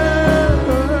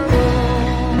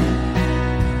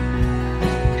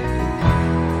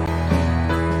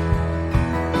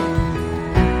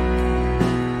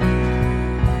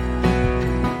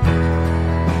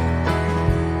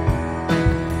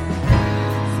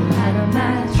 So light a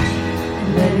match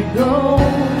and let it go.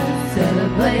 Set a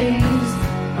blaze,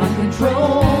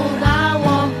 uncontrolled. I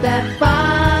want that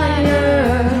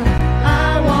fire.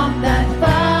 I want that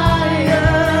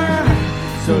fire.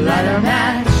 So light a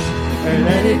match and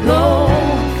let it go.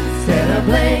 Set a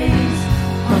blaze,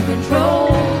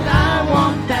 uncontrolled. I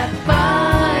want that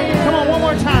fire. Come on, one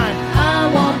more time.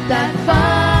 I want that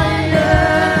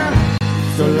fire.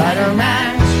 So light a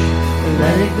match,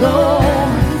 let it go,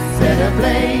 set a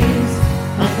blaze,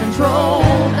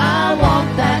 uncontrolled. I want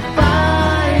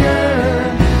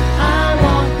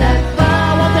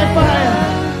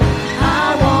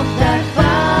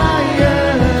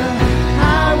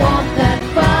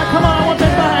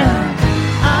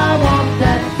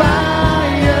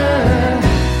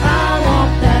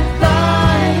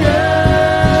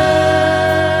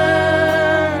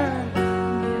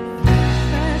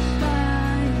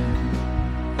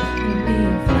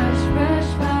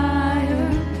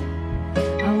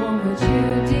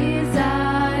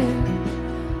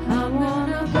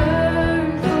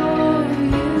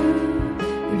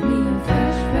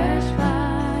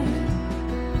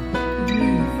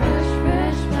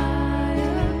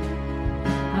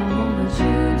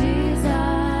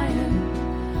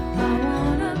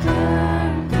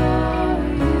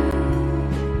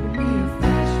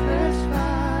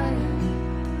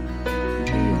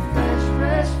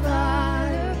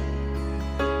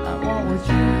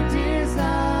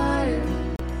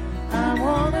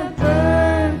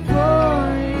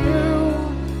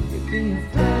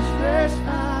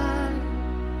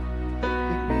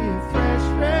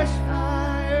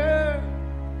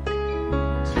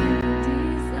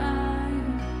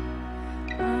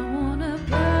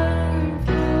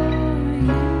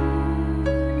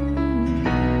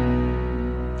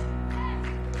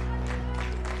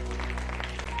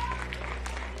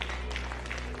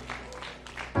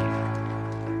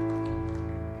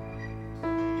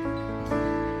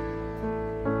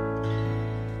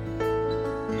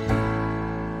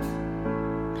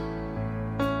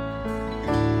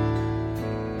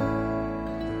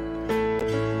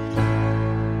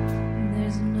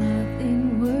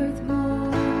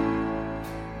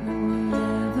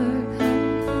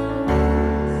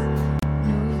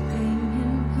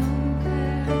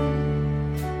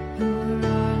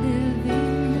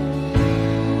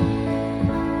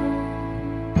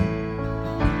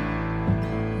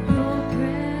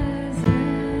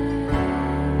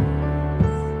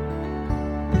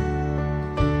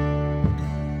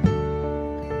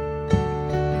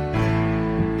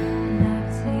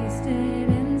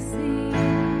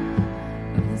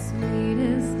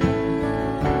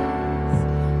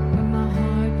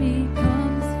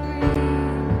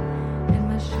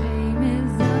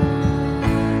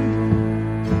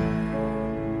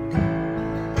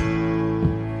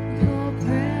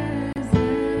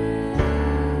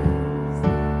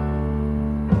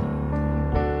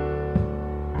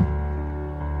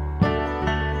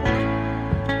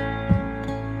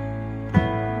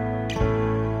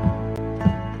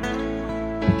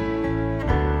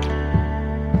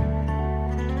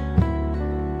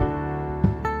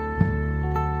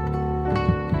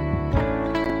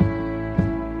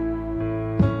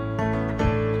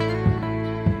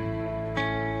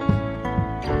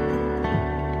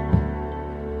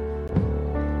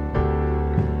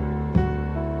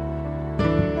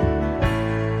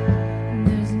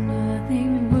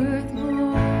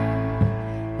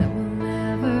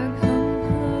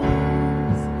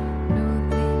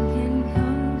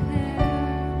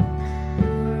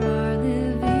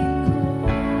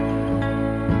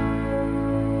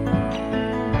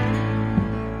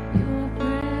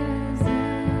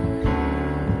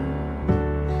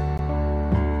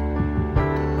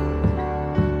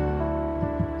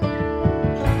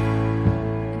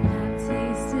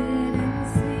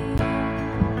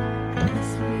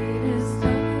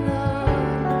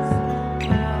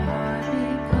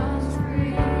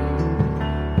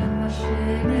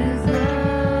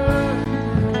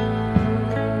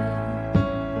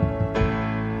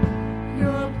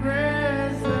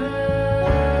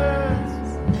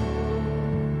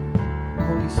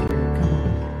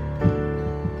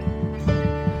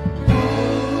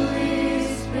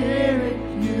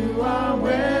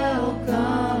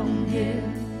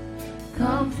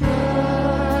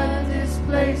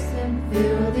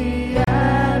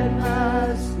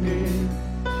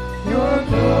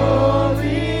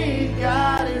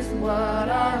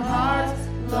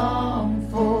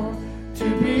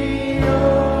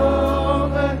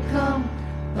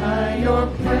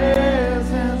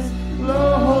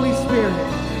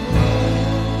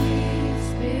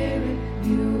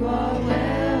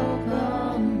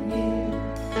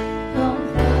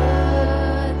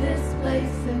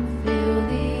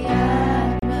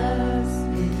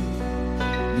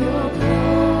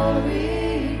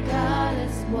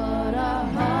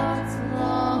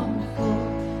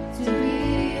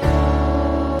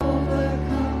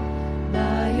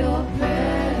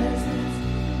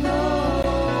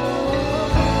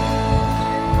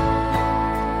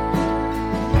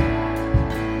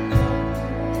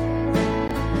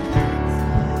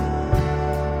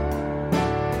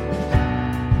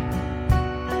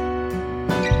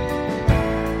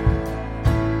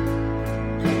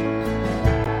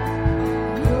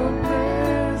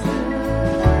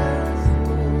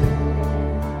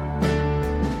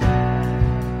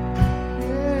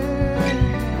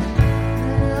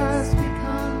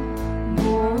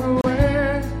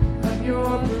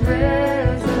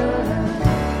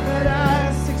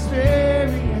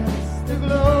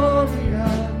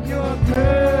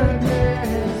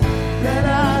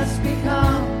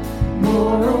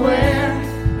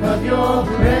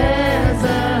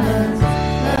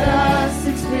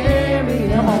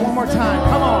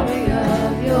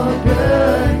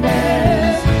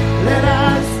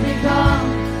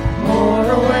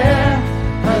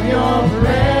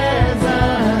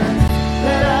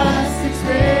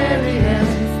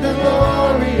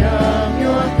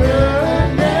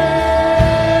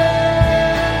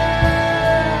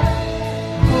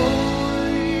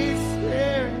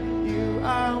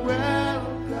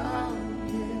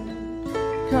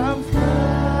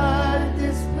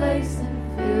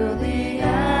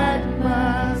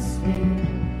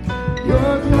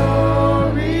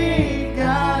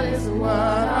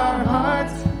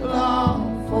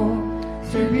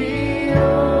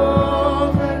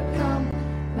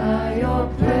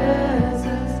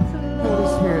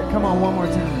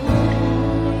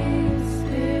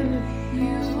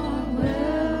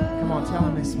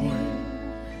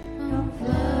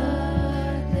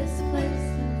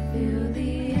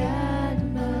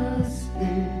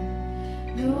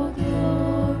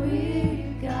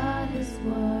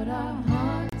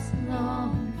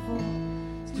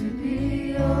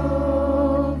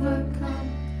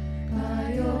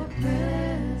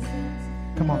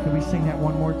Come on, can we sing that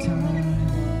one more time?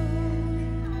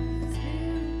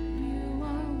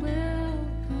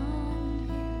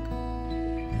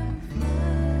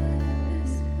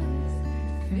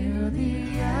 Feel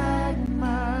the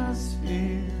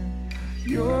atmosphere.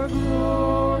 Your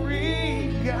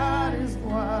glory, God, is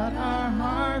what our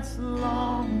hearts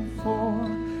long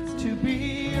for. To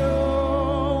be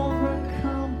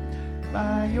overcome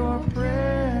by your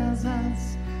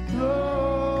presence,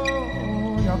 Lord.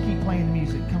 Y'all keep playing the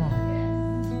music. Come on.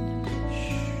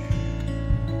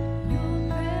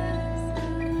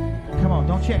 Come on,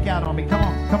 don't check out on me. Come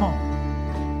on, come on.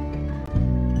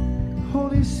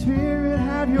 Holy Spirit,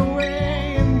 have your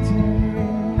way in today.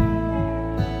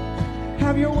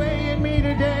 Have your way in me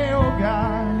today, oh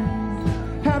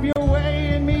God. Have your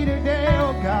way in me today,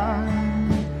 oh God.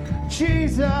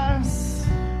 Jesus,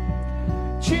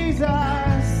 Jesus,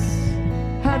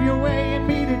 have your way in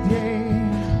me today.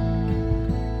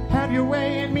 Have your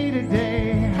way in me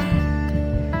today.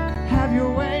 Have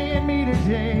your way in me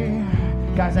today.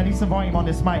 Guys, I need some volume on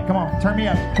this mic. Come on, turn me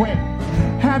up, quick.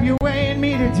 Have your way in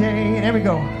me today. There we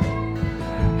go.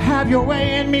 Have your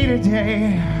way in me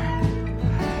today.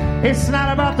 It's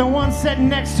not about the one sitting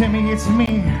next to me, it's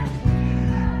me.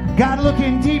 God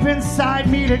looking deep inside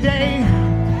me today.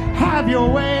 Have your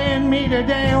way in me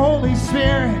today, Holy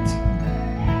Spirit.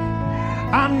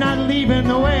 I'm not leaving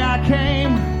the way I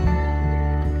came.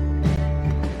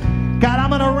 God, I'm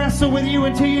going to wrestle with you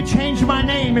until you change my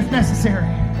name if necessary.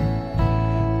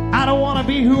 I don't want to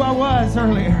be who I was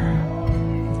earlier.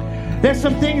 There's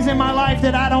some things in my life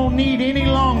that I don't need any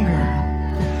longer.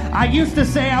 I used to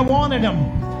say I wanted them,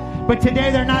 but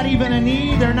today they're not even a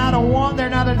need, they're not a want,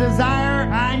 they're not a desire.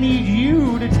 I need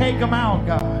you to take them out,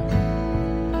 God.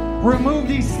 Remove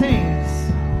these things.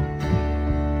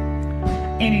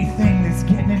 Anything that's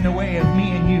getting in the way of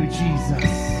me and you, Jesus.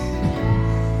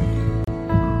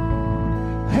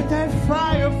 Let that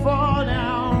fire fall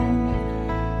down.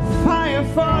 Fire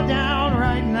fall down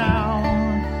right now.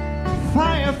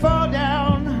 Fire fall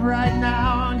down right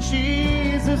now in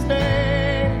Jesus'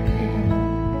 name.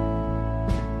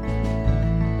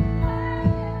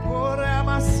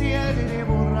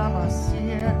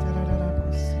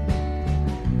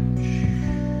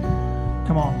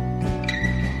 Come on.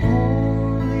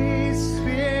 Holy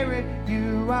Spirit,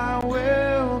 you are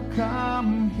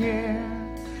welcome here.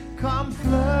 Come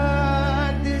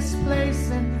flood this place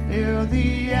and fill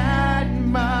the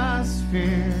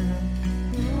atmosphere.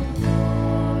 Your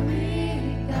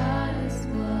glory, God, is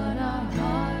what our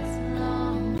hearts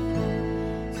long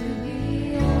for. To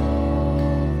be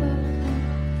overcome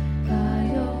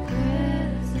by your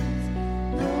presence,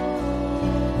 Lord.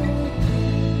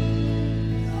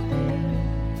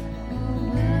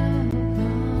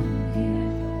 Welcome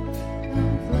here.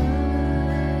 Come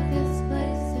flood this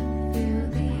place and fill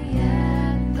the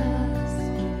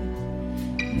atmosphere.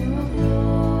 Your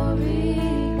glory,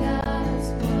 God, is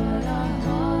what our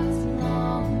hearts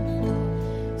long for.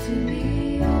 To be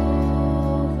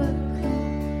overcome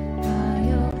by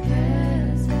your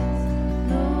presence,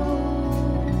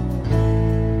 Lord.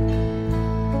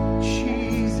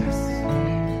 Jesus,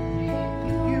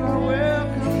 you are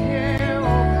welcome here,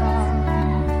 oh God.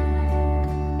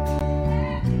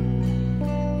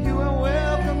 You are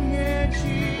welcome here,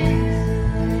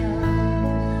 Jesus.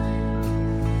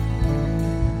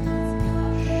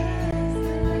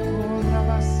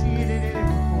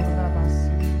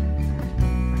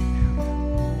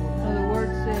 The word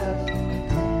says,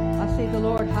 I see the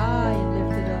Lord high and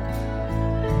lifted up,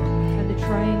 and the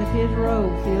train of his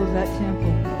robe fills that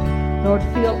temple. Lord,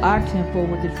 fill our temple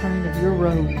with the train of your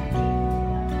robe.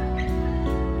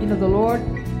 You know, the Lord,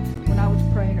 when I was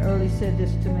praying early, said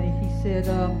this to me. He said,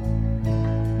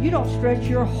 you don't stretch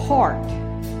your heart,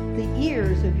 the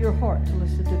ears of your heart to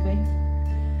listen to me.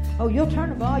 Oh, you'll turn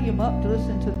the volume up to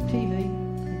listen to the TV.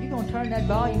 You're going to turn that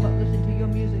volume up to listen to your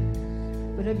music.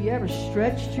 But have you ever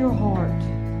stretched your heart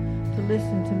to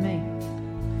listen to me?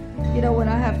 You know, when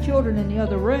I have children in the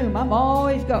other room, I'm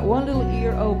always got one little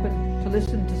ear open to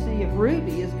listen to see if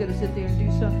Ruby is going to sit there and do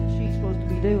something she's supposed to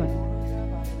be doing.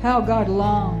 How God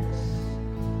longs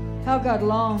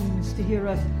to hear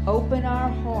us open our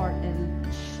heart and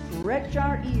stretch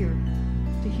our ear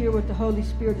to hear what the Holy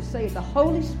Spirit is saying. The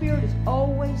Holy Spirit is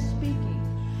always speaking.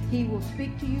 He will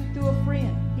speak to you through a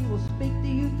friend. He will speak to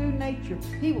you through nature.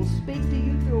 He will speak to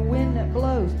you through a wind that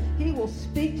blows. He will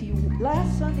speak to you.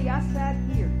 Last Sunday I sat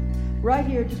here, right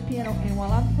here at this piano, and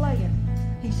while I'm playing,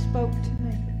 He spoke to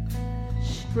me.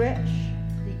 Stretch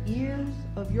the ears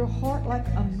of your heart like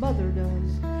a mother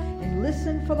does, and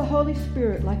listen for the Holy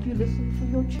Spirit like you listen for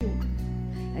your children.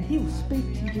 And He will speak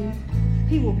to you.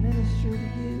 He will minister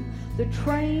to you. The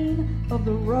train of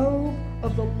the robe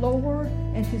of the Lord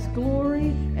and His glory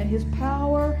and His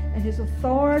power and His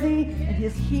authority and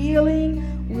His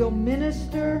healing will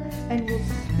minister and will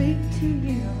speak to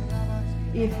you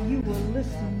if you will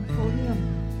listen for Him.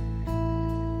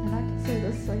 And I can say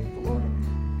this, saith the Lord.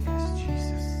 Yes,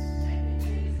 Jesus.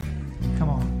 Come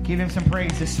on. Give Him some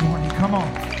praise this morning. Come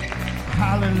on.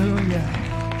 Hallelujah.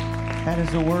 That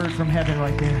is a word from heaven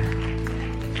right there.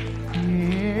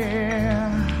 Yeah.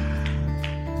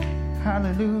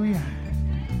 Hallelujah.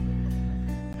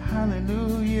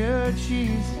 Hallelujah,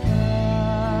 Jesus.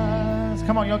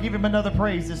 Come on, y'all give Him another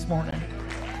praise this morning.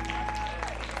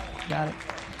 Got it.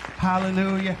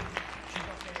 Hallelujah.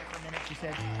 She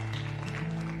said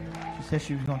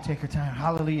she was going to take her time.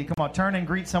 Hallelujah. Come on, turn and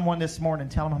greet someone this morning.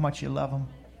 Tell them how much you love them.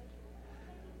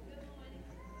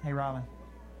 Hey, Robin,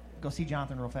 go see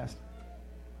Jonathan real fast.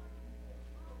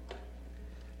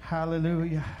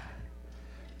 Hallelujah.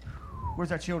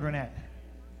 Where's our children at?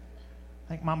 I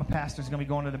think Mama Pastor's going to be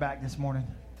going to the back this morning.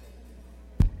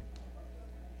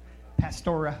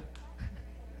 Pastora.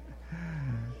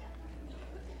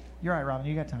 You're all right, Robin.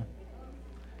 You got time.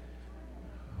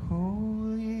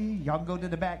 Holy. Y'all can go to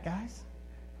the back, guys.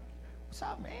 What's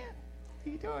up, man?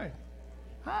 How you doing?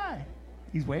 Hi.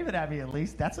 He's waving at me at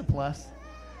least. That's a plus.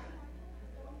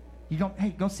 You don't,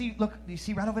 hey, go see, look, do you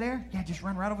see right over there? Yeah, just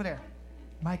run right over there.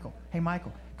 Michael. Hey,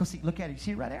 Michael. Go see, look at it. You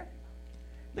see it right there?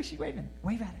 Look, she's waving.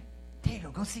 Wave at it. There you go.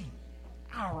 Go see.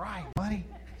 All right, buddy.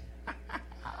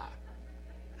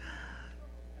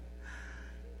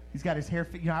 He's got his hair,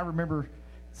 you know, I remember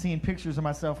seeing pictures of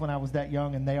myself when I was that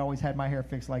young, and they always had my hair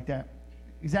fixed like that.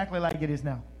 Exactly like it is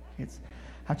now.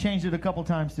 I've changed it a couple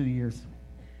times through the years.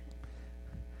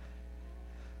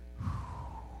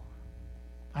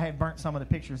 I had burnt some of the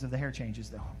pictures of the hair changes,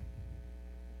 though.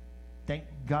 Thank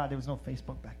God there was no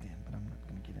Facebook back then, but I'm not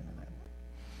going to get into that.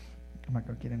 I'm not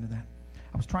going to get into that.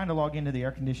 I was trying to log into the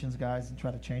air conditions, guys, and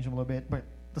try to change them a little bit, but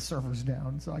the server's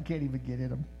down, so I can't even get in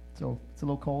them. So it's a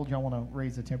little cold. Y'all want to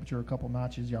raise the temperature a couple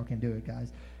notches, y'all can do it,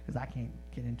 guys, because I can't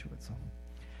get into it. So,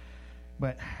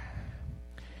 but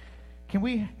can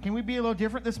we be a little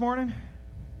different this morning?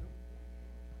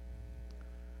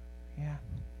 Yeah.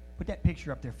 Put that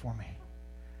picture up there for me.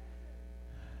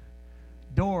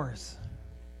 Doors.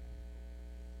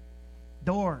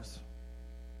 Doors.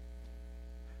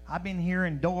 I've been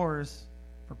hearing doors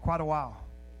for quite a while.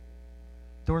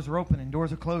 Doors are opening,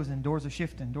 doors are closing, doors are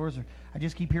shifting, I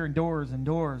just keep hearing doors and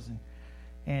doors.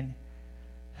 And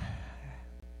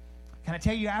can I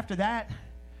tell you, after that,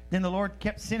 then the Lord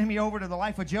kept sending me over to the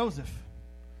life of Joseph.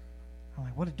 I'm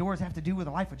like, what do doors have to do with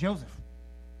the life of Joseph?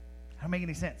 That don't make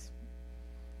any sense.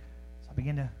 So I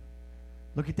began to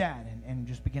look at that and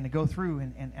just begin to go through,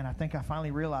 and I think I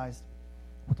finally realized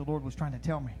what the Lord was trying to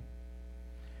tell me,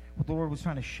 what the Lord was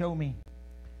trying to show me,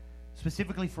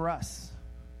 specifically for us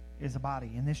as a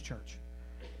body in this church.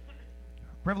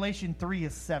 Revelation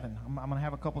 3:7. I'm going to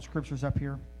have a couple scriptures up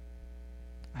here.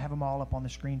 I have them all up on the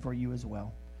screen for you as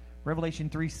well. Revelation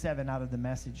 3:7 out of the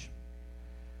Message.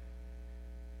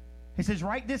 It says,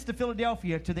 "Write this to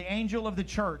Philadelphia, to the angel of the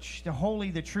church, the holy,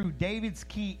 the true, David's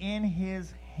key in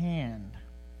his hand.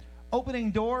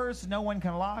 Opening doors no one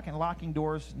can lock, and locking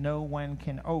doors no one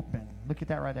can open." Look at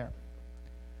that right there.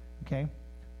 Okay?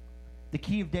 The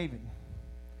key of David.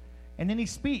 And then he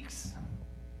speaks.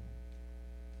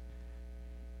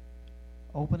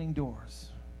 Opening doors.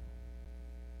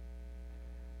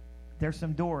 There's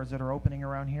some doors that are opening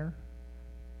around here.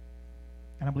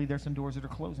 And I believe there's some doors that are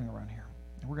closing around here.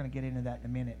 And we're going to get into that in a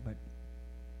minute, but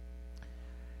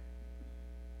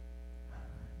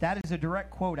that is a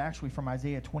direct quote actually from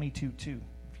Isaiah 22:2,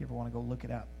 if you ever want to go look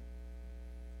it up.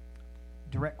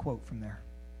 Direct quote from there.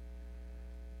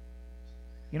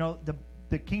 You know,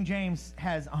 the King James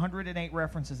has 108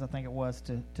 references, I think it was,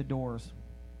 to doors.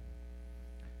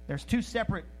 There's 2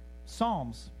 separate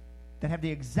psalms that have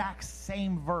the exact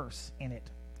same verse in it,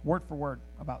 word for word,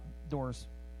 about doors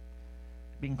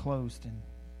being closed. And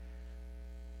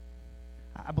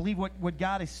I believe what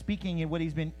God is speaking and what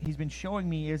He's been showing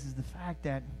me is the fact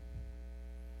that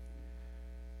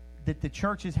the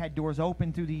church has had doors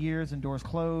open through the years and doors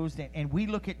closed, and we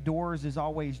look at doors as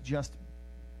always just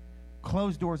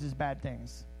closed doors as bad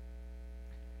things.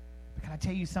 But can I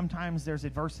tell you, sometimes there's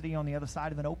adversity on the other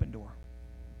side of an open door.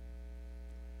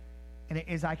 And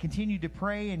as I continued to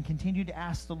pray and continued to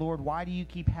ask the Lord, why do you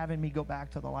keep having me go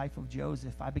back to the life of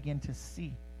Joseph, I began to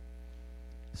see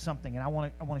something. And I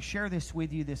want to share this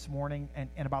with you this morning and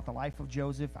about the life of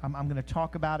Joseph. I'm going to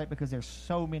talk about it because there's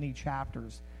so many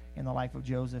chapters in the life of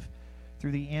Joseph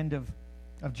through the end of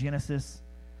Genesis.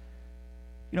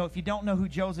 You know, if you don't know who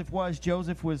Joseph was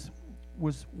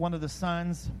one of the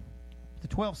sons, the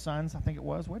 12 sons, I think it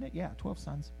was, wasn't it? Yeah, 12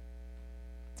 sons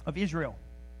of Israel.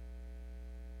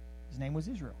 His name was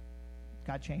Israel.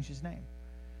 God changed his name.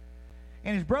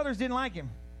 And his brothers didn't like him.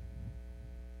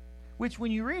 Which,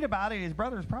 when you read about it, his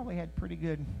brothers probably had pretty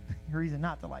good reason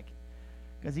not to like him,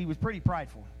 because he was pretty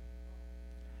prideful.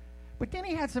 But then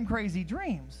he had some crazy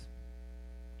dreams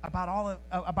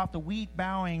about the wheat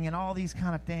bowing and all these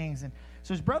kind of things. And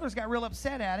so his brothers got real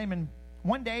upset at him, and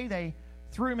one day they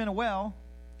threw him in a well,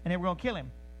 and they were going to kill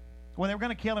him. Well, they were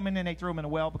going to kill him, and then they threw him in a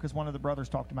well because one of the brothers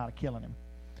talked about killing him.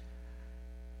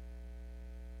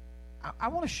 I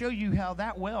want to show you how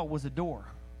that well was a door.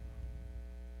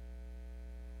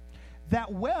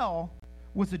 That well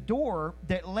was a door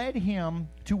that led him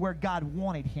to where God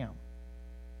wanted him.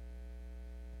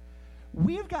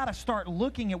 We've got to start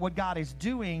looking at what God is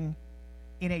doing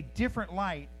in a different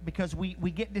light, because we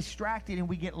get distracted and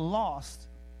we get lost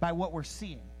by what we're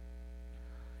seeing.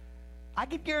 I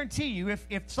can guarantee you,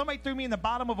 if somebody threw me in the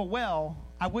bottom of a well,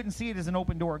 I wouldn't see it as an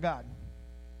open door of God.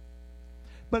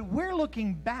 But we're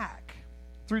looking back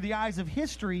through the eyes of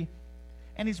history,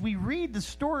 and as we read the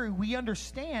story, we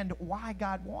understand why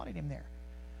God wanted him there.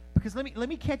 Because let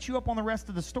me catch you up on the rest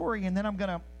of the story, and then I'm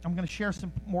gonna share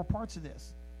some more parts of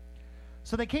this.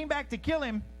 So they came back to kill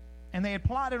him, and they had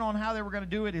plotted on how they were going to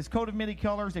do it. His coat of many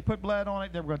colors, they put blood on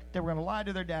it. They were going to lie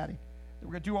to their daddy. They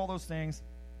were going to do all those things.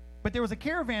 But there was a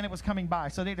caravan that was coming by,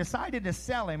 so they decided to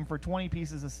sell him for 20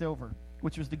 pieces of silver,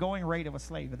 which was the going rate of a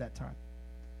slave at that time.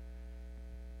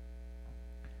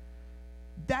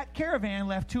 That caravan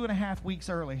left 2.5 weeks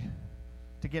early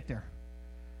to get there.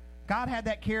 God had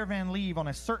that caravan leave on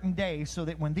a certain day so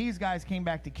that when these guys came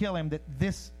back to kill him, that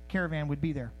this caravan would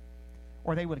be there,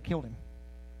 or they would have killed him.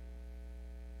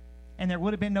 And there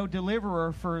would have been no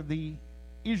deliverer for the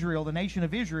nation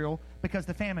of Israel, because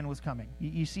the famine was coming.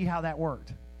 You see how that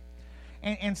worked.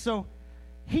 And so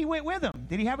he went with them.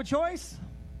 Did he have a choice?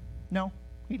 No,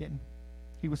 he didn't.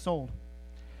 He was sold.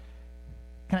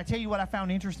 Can I tell you what I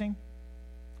found interesting?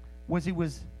 It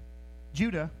was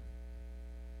Judah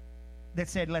that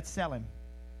said, let's sell him.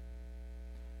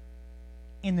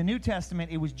 In the New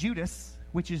Testament, it was Judas,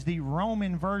 which is the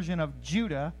Roman version of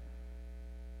Judah,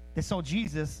 that sold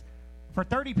Jesus for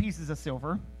 30 pieces of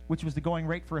silver, which was the going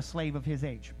rate for a slave of his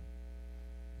age.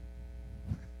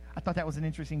 I thought that was an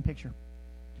interesting picture.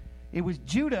 It was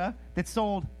Judah that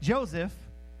sold Joseph,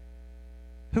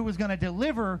 who was going to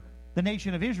deliver the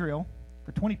nation of Israel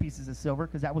for 20 pieces of silver,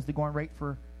 because that was the going rate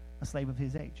for a slave of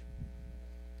his age.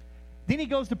 Then he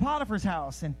goes to Potiphar's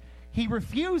house, and he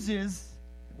refuses,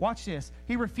 watch this,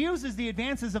 he refuses the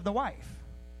advances of the wife.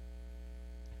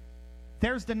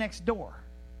 There's the next door.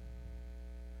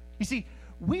 You see,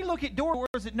 we look at doors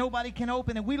that nobody can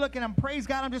open, and we look at them, praise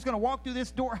God, I'm just going to walk through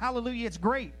this door, hallelujah, it's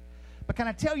great. But can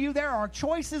I tell you, there are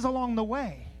choices along the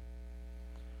way.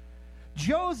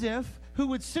 Joseph, who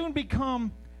would soon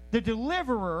become the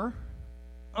deliverer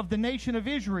of the nation of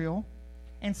Israel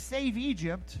and save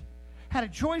Egypt, had a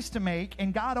choice to make,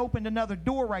 and God opened another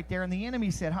door right there, and the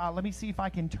enemy said, let me see if I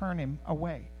can turn him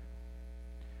away.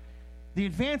 The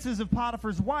advances of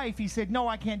Potiphar's wife, he said, no,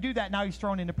 I can't do that. Now he's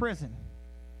thrown into prison.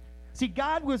 See,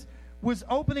 God was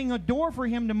opening a door for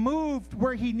him to move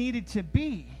where he needed to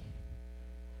be.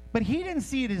 But he didn't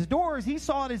see it as doors. He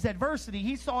saw it as adversity.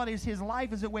 He saw it as his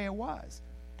life as the way it was.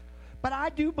 But I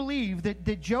do believe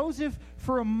that Joseph,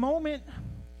 for a moment,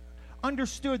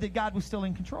 understood that God was still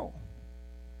in control.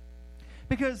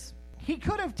 Because he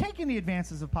could have taken the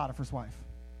advances of Potiphar's wife.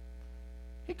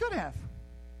 He could have.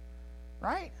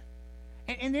 Right?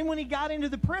 And then when he got into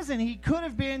the prison, he could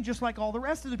have been just like all the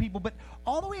rest of the people. But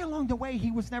all the way along the way,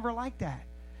 he was never like that.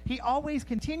 He always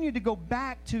continued to go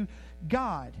back to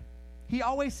God. He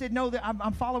always said, no, that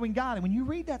I'm following God. And when you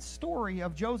read that story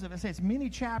of Joseph, it says many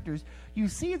chapters, you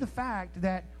see the fact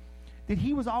that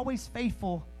he was always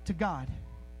faithful to God.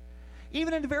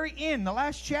 Even in the very end, the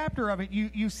last chapter of it,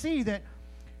 you see that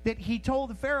he told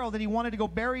the Pharaoh that he wanted to go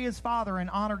bury his father and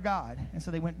honor God. And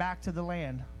so they went back to the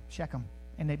land, Shechem,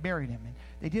 and they buried him. And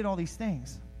they did all these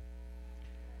things.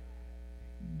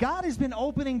 God has been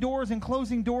opening doors and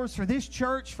closing doors for this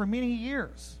church for many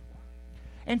years.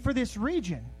 And for this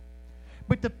region.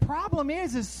 But the problem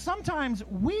is sometimes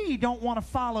we don't want to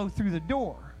follow through the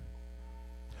door.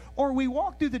 Or we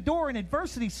walk through the door and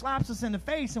adversity slaps us in the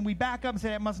face and we back up and say,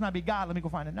 that must not be God. Let me go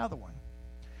find another one.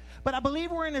 But I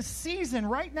believe we're in a season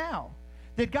right now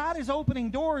that God is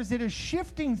opening doors, that is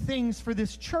shifting things for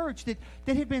this church that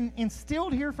had been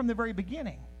instilled here from the very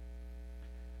beginning.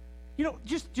 You know,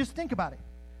 just think about it.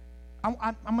 I'm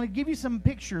going to give you some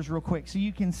pictures real quick so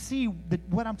you can see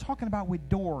what I'm talking about with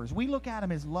doors. We look at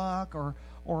them as luck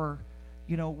or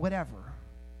whatever.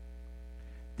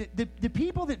 The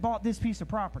people that bought this piece of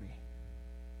property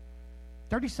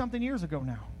 30-something years ago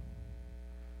now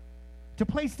to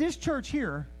place this church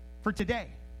here for today,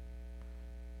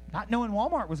 not knowing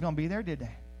Walmart was going to be there, did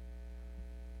they?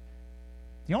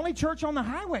 The only church on the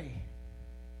highway,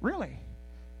 really.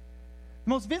 The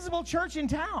most visible church in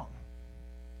town.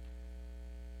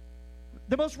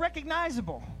 The most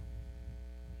recognizable.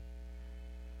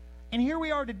 And here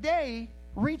we are today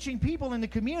reaching people in the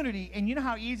community, and you know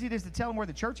how easy it is to tell them where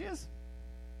the church is?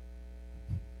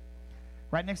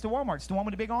 Right next to Walmart. It's the one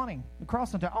with the big awning. The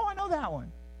cross on top. Oh, I know that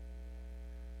one.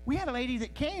 We had a lady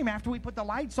that came after we put the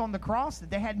lights on the cross that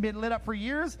they hadn't been lit up for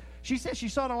years. She said she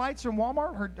saw the lights from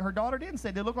Walmart. Her daughter did and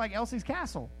said they look like Elsie's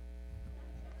castle.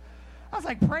 I was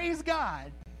like, praise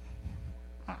God.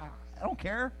 I don't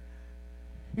care.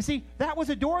 You see, that was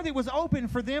a door that was open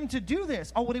for them to do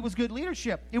this. Oh, well, it was good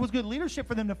leadership. It was good leadership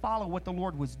for them to follow what the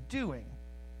Lord was doing.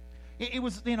 It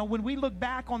was, when we look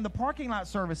back on the parking lot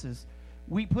services,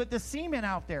 we put the cement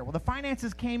out there. Well, the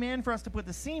finances came in for us to put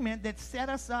the cement that set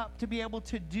us up to be able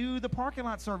to do the parking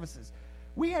lot services.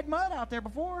 We had mud out there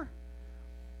before.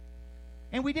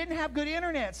 And we didn't have good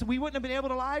internet, so we wouldn't have been able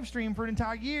to live stream for an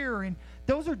entire year. And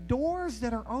those are doors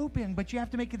that are open, but you have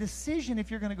to make a decision if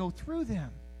you're going to go through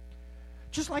them.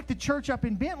 Just like the church up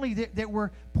in Bentley that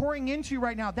we're pouring into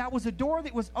right now. That was a door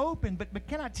that was open, but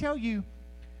can I tell you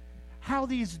how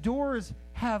these doors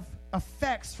have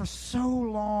effects for so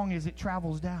long as it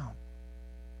travels down?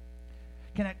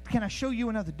 Can I show you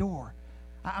another door?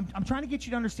 I'm trying to get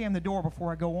you to understand the door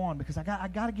before I go on, because I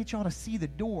got to get y'all to see the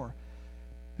door.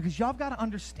 Because y'all got to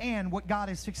understand what God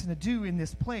is fixing to do in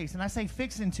this place. And I say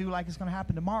fixing to like it's going to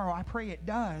happen tomorrow. I pray it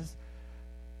does.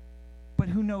 But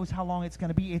who knows how long it's going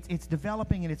to be. It's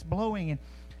developing and it's blowing.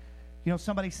 And,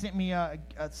 somebody sent me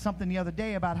something the other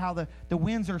day about how the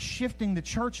winds are shifting the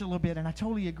church a little bit. And I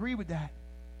totally agree with that.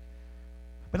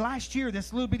 But last year,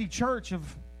 this little bitty church of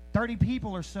 30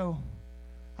 people or so,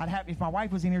 if my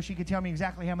wife was in here, she could tell me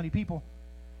exactly how many people,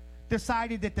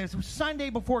 decided that this Sunday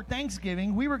before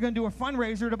Thanksgiving, we were going to do a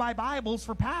fundraiser to buy Bibles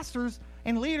for pastors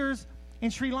and leaders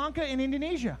in Sri Lanka and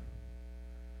Indonesia.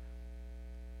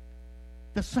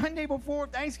 The Sunday before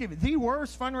Thanksgiving, the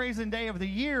worst fundraising day of the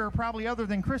year, probably other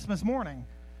than Christmas morning.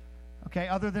 Okay,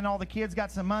 other than all the kids got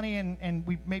some money and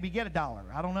we maybe get $1.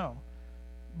 I don't know.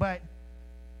 But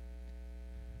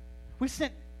we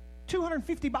sent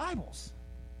 250 Bibles,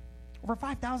 over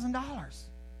 $5,000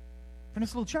 from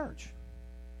this little church.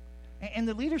 And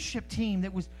the leadership team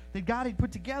that God had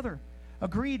put together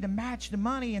agreed to match the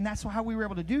money, and that's how we were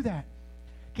able to do that.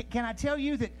 Can I tell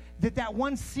you that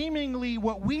one seemingly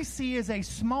what we see as a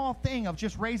small thing of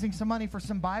just raising some money for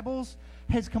some Bibles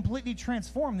has completely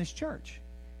transformed this church?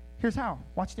 Here's how.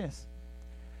 Watch this.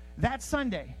 That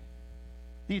Sunday,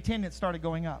 the attendance started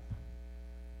going up.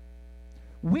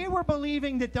 We were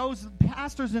believing that those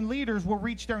pastors and leaders will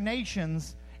reach their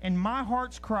nations, and my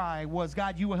heart's cry was,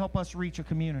 God, you will help us reach a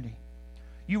community.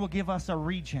 You will give us a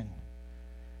region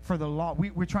for the lost.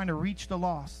 We're trying to reach the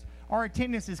lost. Our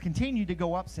attendance has continued to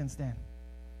go up since then.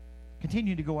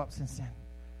 Continued to go up since then.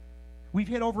 We've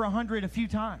hit over 100 a few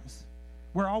times.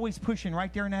 We're always pushing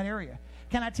right there in that area.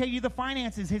 Can I tell you the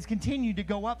finances has continued to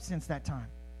go up since that time?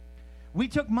 We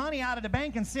took money out of the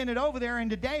bank and sent it over there, and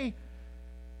today,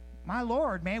 my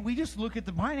Lord, man, we just look at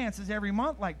the finances every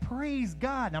month like, praise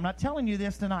God. And I'm not telling you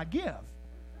this to not give.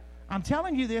 I'm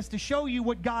telling you this to show you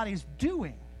what God is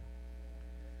doing.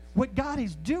 What God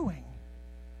is doing.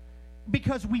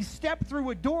 Because we stepped through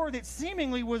a door that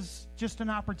seemingly was just an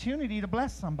opportunity to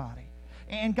bless somebody.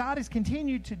 And God has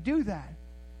continued to do that.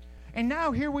 And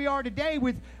now here we are today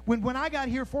with, when I got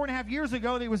here 4.5 years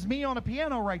ago, there was me on a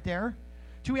piano right there,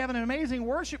 to we have an amazing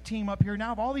worship team up here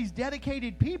now of all these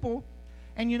dedicated people.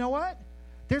 And you know what?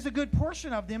 There's a good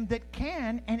portion of them that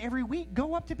can, and every week,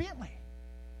 go up to Bentley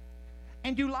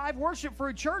and do live worship for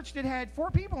a church that had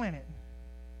 4 people in it.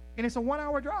 And it's a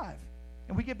 1-hour drive.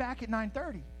 And we get back at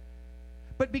 9:30.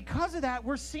 But because of that,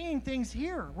 we're seeing things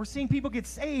here. We're seeing people get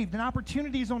saved and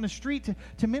opportunities on the street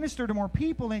to minister to more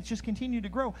people, and it's just continued to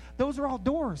grow. Those are all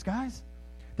doors, guys.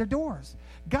 They're doors.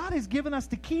 God has given us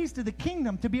the keys to the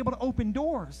kingdom to be able to open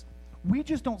doors. We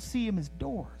just don't see them as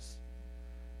doors.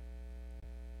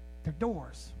 They're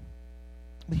doors.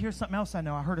 But here's something else I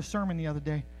know. I heard a sermon the other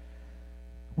day.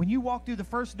 When you walk through the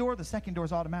first door, the second door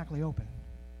is automatically open.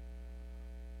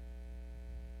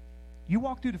 You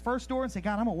walk through the first door and say,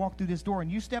 God, I'm going to walk through this door. And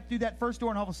you step through that first door,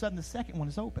 and all of a sudden the second one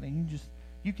is open. And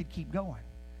you could keep going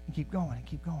and keep going and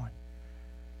keep going.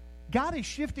 God is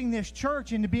shifting this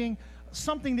church into being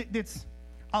something that's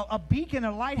a beacon,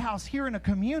 a lighthouse here in a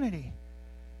community.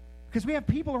 Because we have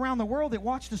people around the world that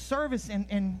watch the service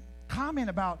and comment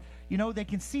about, they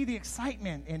can see the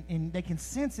excitement and they can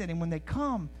sense it. And when they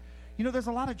come, there's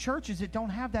a lot of churches that don't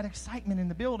have that excitement in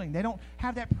the building. They don't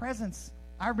have that presence.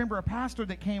 I remember a pastor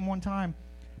that came one time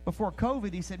before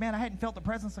COVID. He said, man, I hadn't felt the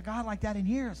presence of God like that in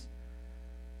years.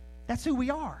 That's who we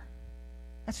are.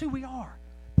 That's who we are.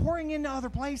 Pouring into other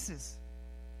places.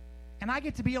 And I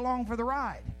get to be along for the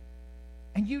ride.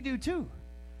 And you do too.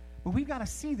 But we've got to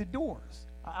see the doors.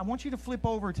 I want you to flip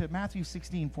over to Matthew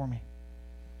 16 for me.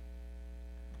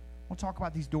 We'll talk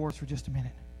about these doors for just a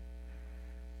minute.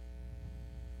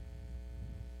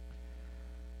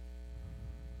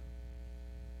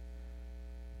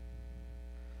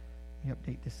 Let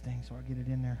me update this thing so I get it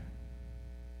in there.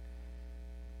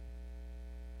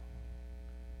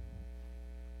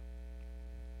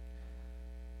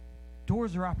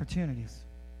 Doors are opportunities.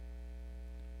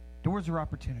 Doors are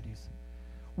opportunities.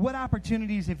 What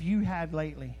opportunities have you had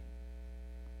lately?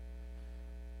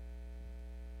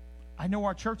 I know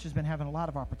our church has been having a lot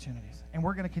of opportunities, and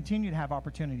we're going to continue to have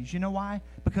opportunities. You know why?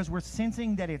 Because we're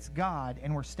sensing that it's God,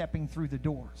 and we're stepping through the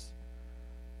doors.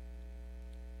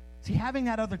 See, having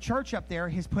that other church up there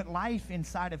has put life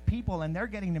inside of people, and they're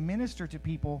getting to minister to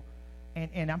people.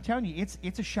 And I'm telling you,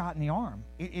 it's a shot in the arm.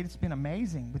 It's been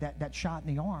amazing with that shot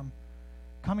in the arm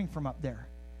coming from up there.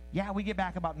 Yeah, we get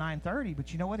back about 9:30,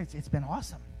 but you know what? It's been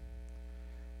awesome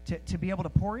to be able to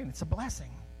pour in. It's a blessing.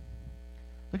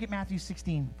 Look at Matthew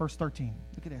 16, verse 13.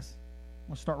 Look at this.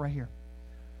 We'll start right here.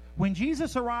 When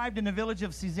Jesus arrived in the village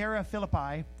of Caesarea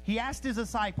Philippi, he asked his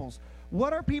disciples,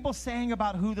 what are people saying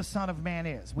about who the Son of Man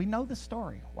is? We know the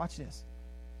story. Watch this.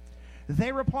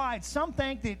 They replied, some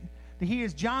think that he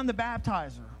is John the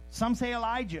Baptizer. Some say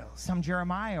Elijah, some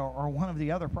Jeremiah, or one of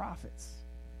the other prophets.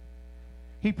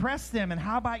 He pressed them, and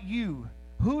how about you?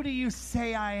 Who do you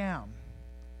say I am?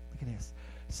 Look at this.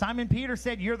 Simon Peter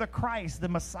said, you're the Christ, the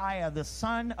Messiah, the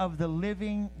Son of the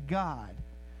living God.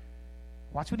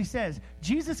 Watch what he says.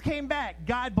 Jesus came back.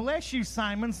 God bless you,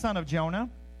 Simon, son of Jonah.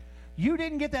 You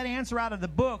didn't get that answer out of the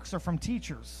books or from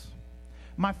teachers.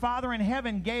 My Father in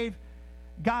heaven gave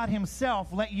God himself,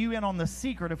 let you in on the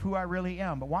secret of who I really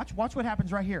am. But watch what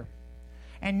happens right here.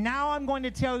 And now I'm going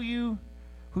to tell you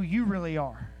who you really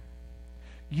are.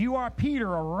 You are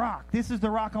Peter, a rock. This is the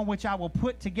rock on which I will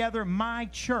put together my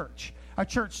church. A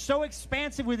church so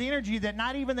expansive with energy that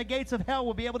not even the gates of hell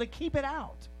will be able to keep it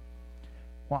out.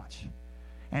 Watch.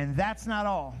 And that's not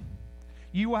all.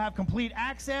 You will have complete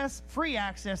access, free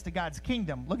access to God's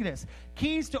kingdom. Look at this.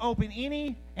 Keys to open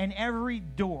any and every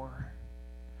door.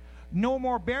 No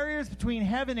more barriers between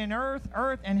heaven and earth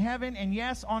and heaven, and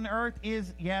yes on earth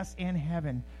is yes in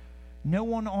heaven.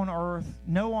 No on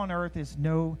earth is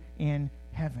no in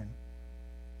heaven.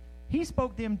 He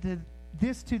spoke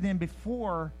this to them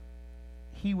before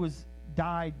he was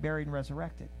died, buried, and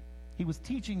resurrected. He was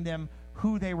teaching them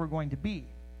who they were going to be.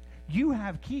 You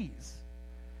have keys.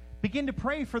 Begin to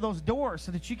pray for those doors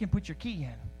so that you can put your key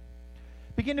in.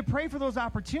 Begin to pray for those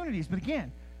opportunities. But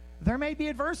again, there may be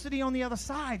adversity on the other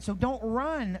side, so don't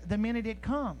run the minute it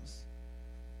comes.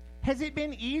 Has it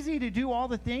been easy to do all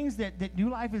the things that New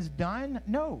Life has done?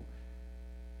 No.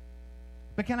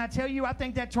 But can I tell you, I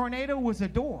think that tornado was a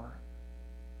door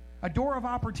of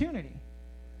opportunity.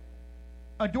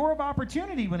 A door of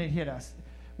opportunity when it hit us.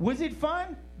 Was it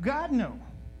fun? God, no.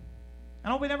 I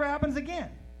hope it never happens again.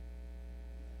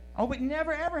 I hope it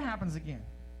never, ever happens again.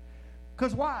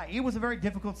 Because why? It was a very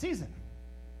difficult season.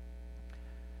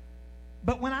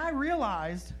 But when I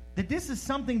realized that this is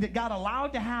something that God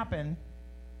allowed to happen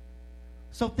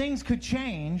so things could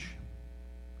change,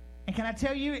 and can I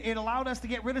tell you, it allowed us to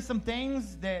get rid of some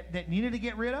things that needed to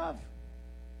get rid of.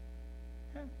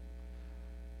 Yeah.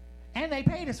 And they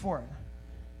paid us for it.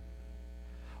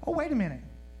 Oh, wait a minute.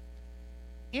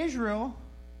 Israel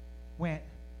went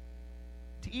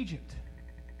to Egypt.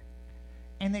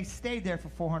 And they stayed there for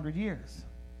 400 years.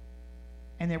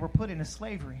 And they were put into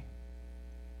slavery.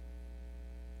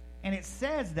 And it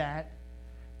says that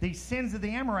the sins of the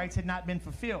Amorites had not been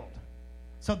fulfilled.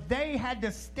 So they had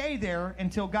to stay there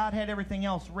until God had everything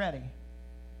else ready.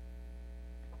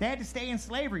 They had to stay in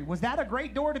slavery. Was that a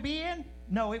great door to be in?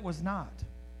 No, it was not.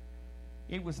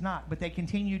 It was not. But they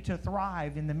continued to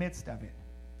thrive in the midst of it.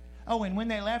 Oh, and when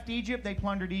they left Egypt, they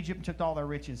plundered Egypt and took all their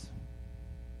riches.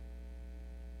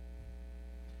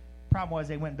 Problem was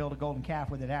they went and built a golden calf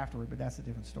with it afterward, but that's a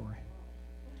different story.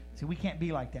 See, we can't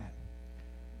be like that.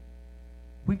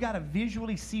 We've got to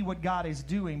visually see what God is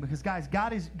doing, because guys,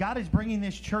 God is bringing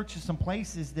this church to some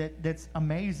places that's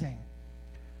amazing.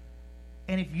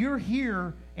 And if you're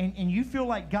here and you feel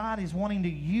like God is wanting to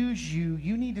use you,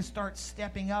 you need to start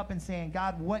stepping up and saying,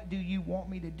 God, what do you want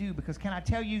me to do? Because can I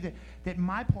tell you that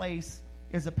my place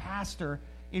as a pastor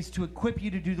is to equip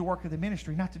you to do the work of the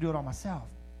ministry, not to do it all myself.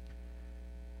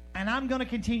 And I'm going to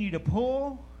continue to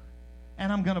pull,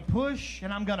 and I'm going to push,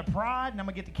 and I'm going to prod, and I'm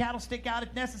going to get the cattle stick out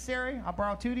if necessary. I'll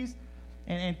borrow Tootie's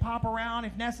and pop around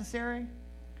if necessary.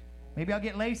 Maybe I'll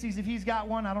get Lacey's if he's got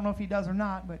one. I don't know if he does or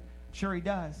not, but I'm sure he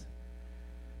does.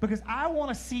 Because I want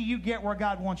to see you get where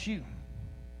God wants you.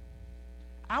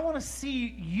 I want to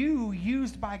see you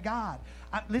used by God.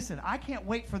 Listen, I can't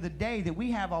wait for the day that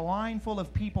we have a line full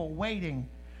of people waiting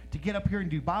to get up here and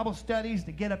do Bible studies,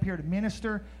 to get up here to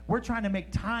minister. We're trying to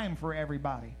make time for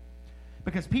everybody.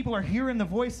 Because people are hearing the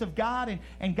voice of God,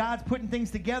 and God's putting things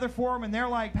together for them, and they're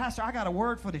like, Pastor, I got a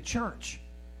word for the church.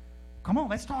 Come on,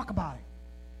 let's talk about it.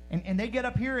 And they get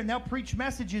up here, and they'll preach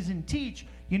messages and teach.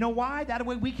 You know why? That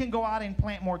way we can go out and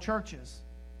plant more churches.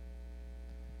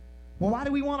 Well, why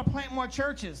do we want to plant more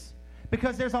churches?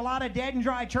 Because there's a lot of dead and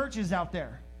dry churches out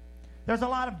there. There's a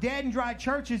lot of dead and dry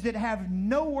churches that have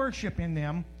no worship in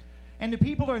them, and the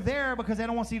people are there because they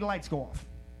don't want to see the lights go off.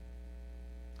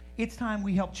 It's time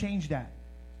we help change that.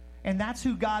 And that's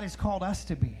who God has called us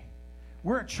to be.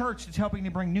 We're a church that's helping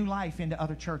to bring new life into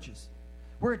other churches.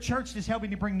 We're a church that's helping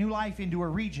to bring new life into a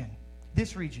region,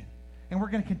 this region. And we're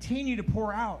going to continue to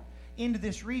pour out into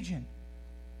this region.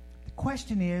 The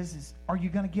question is are you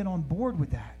going to get on board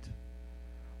with that?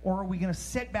 Or are we going to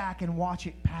sit back and watch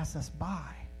it pass us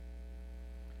by?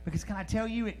 Because can I tell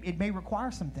you, it may require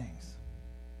some things.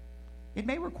 It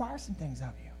may require some things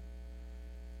of you.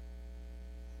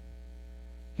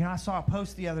 You know, I saw a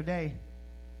post the other day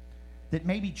that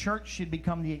maybe church should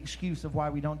become the excuse of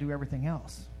why we don't do everything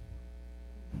else.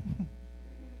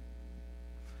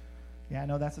 Yeah, I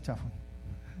know that's a tough one.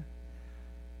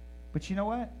 But you know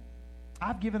what?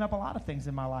 I've given up a lot of things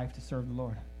in my life to serve the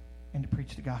Lord and to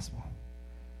preach the gospel.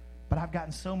 But I've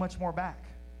gotten so much more back.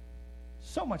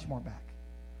 So much more back.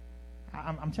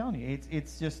 I'm telling you,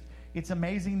 it's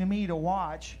amazing to me to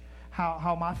watch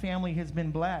how my family has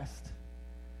been blessed.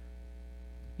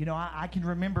 You know, I can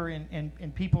remember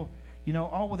in people, you know,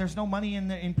 oh, well, there's no money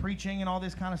in preaching and all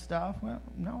this kind of stuff. Well,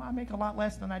 no, I make a lot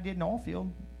less than I did in oil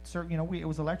field. You know, it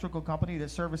was an electrical company that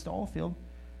serviced the oil field.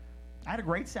 I had a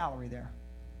great salary there.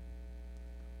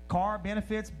 Car,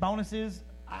 benefits, bonuses.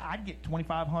 I'd get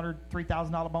 $2,500,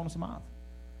 $3,000 bonus a month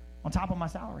on top of my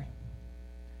salary.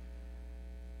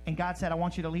 And God said, I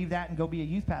want you to leave that and go be a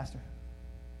youth pastor.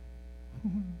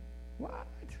 What?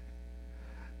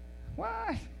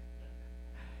 What?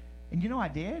 And you know I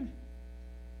did.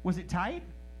 Was it tight?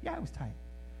 Yeah, it was tight.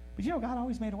 But you know, God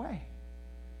always made a way.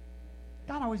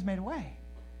 God always made a way.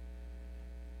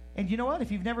 And you know what?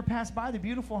 If you've never passed by the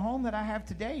beautiful home that I have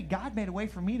today, God made a way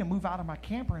for me to move out of my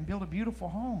camper and build a beautiful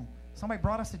home. Somebody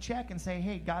brought us a check and say,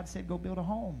 hey, God said go build a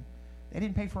home. They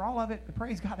didn't pay for all of it, but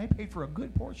praise God, they paid for a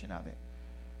good portion of it.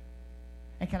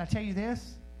 And can I tell you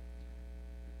this?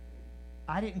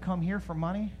 I didn't come here for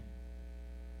money.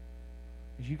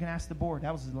 As you can ask the board,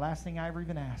 that was the last thing I ever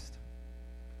even asked.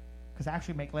 Because I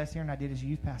actually make less here than I did as a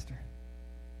youth pastor.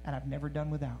 And I've never done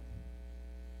without.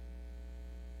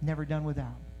 Never done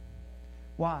without.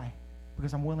 Why?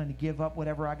 Because I'm willing to give up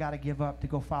whatever I got to give up to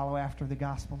go follow after the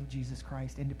gospel of Jesus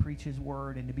Christ and to preach his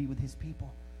word and to be with his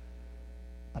people.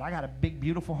 But I got a big,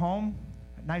 beautiful home,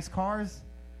 nice cars.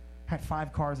 I had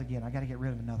 5 cars again. I got to get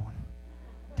rid of another one.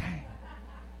 Dang.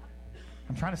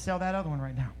 I'm trying to sell that other one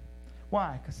right now.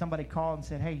 Why? Because somebody called and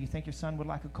said, hey, you think your son would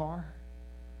like a car?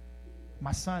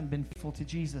 My son, been faithful to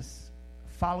Jesus,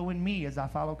 following me as I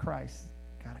follow Christ,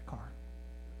 got a car.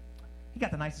 He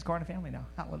got the nicest car in the family now.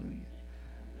 Hallelujah.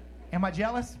 Am I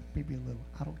jealous? Maybe a little.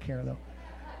 I don't care, though.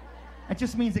 It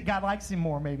just means that God likes him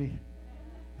more, maybe.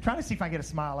 I'm trying to see if I get a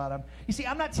smile out of him. You see,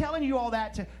 I'm not telling you all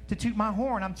that to toot my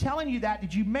horn. I'm telling you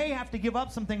that you may have to give up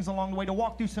some things along the way to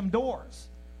walk through some doors.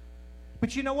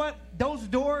 But you know what? Those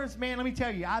doors, man, let me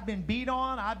tell you, I've been beat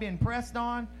on. I've been pressed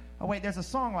on. Oh, wait, there's a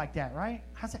song like that, right?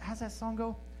 How's that song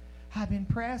go? I've been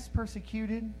pressed,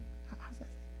 persecuted. How's that?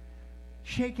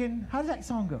 Shaken. How does that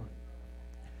song go?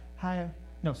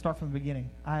 No, start from the beginning.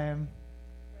 I am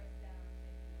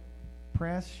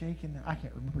pressed, shaken. I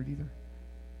can't remember it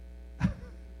either.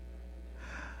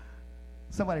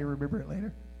 Somebody remember it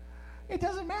later. It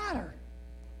doesn't matter.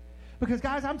 Because,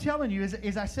 guys, I'm telling you,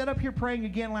 as I sat up here praying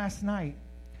again last night,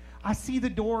 I see the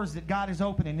doors that God has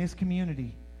opened in this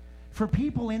community for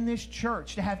people in this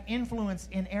church to have influence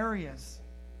in areas,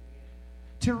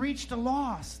 to reach the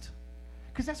lost.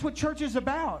 Because that's what church is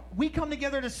about. We come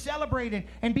together to celebrate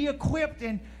and be equipped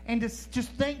and to just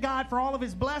thank God for all of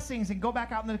his blessings and go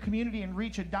back out into the community and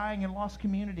reach a dying and lost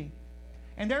community.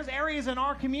 And there's areas in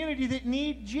our community that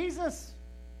need Jesus.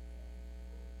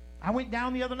 I went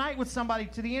down the other night with somebody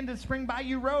to the end of Spring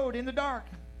Bayou Road in the dark.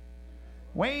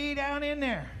 Way down in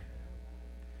there.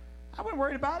 I wasn't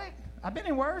worried about it. I've been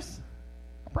in worse.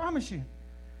 I promise you.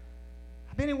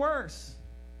 I've been in worse.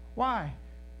 Why?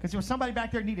 Because there was somebody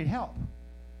back there who needed help.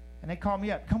 And they called me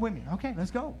up. Come with me. Okay,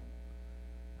 let's go.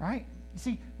 Right? You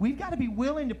see, we've got to be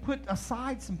willing to put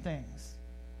aside some things.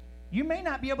 You may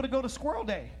not be able to go to Squirrel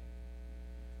Day.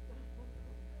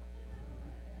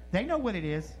 They know what it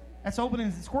is. That's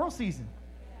opening squirrel season.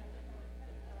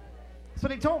 So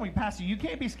they told me, Pastor, you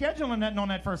can't be scheduling nothing on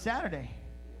that first Saturday.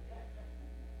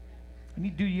 I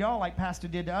need to do y'all like Pastor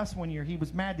did to us one year. He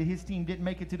was mad that his team didn't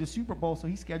make it to the Super Bowl, so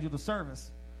he scheduled a service.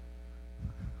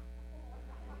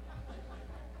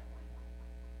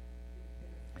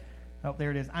 Oh,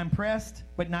 there it is. I'm pressed,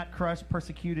 but not crushed,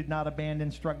 persecuted, not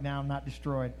abandoned, struck down, not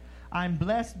destroyed. I'm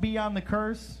blessed beyond the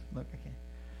curse. Look, I can't.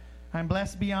 I'm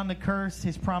blessed beyond the curse.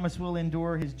 His promise will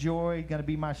endure. His joy going to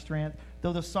be my strength.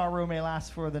 Though the sorrow may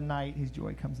last for the night, his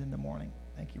joy comes in the morning.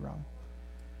 Thank you, Rob.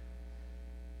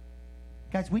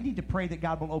 Guys, we need to pray that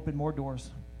God will open more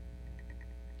doors.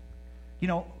 You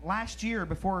know, last year,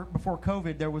 before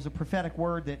COVID, there was a prophetic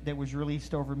word that was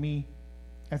released over me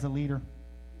as a leader.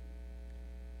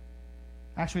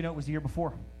 Actually, no, it was the year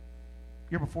before.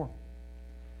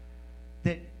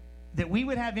 That we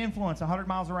would have influence 100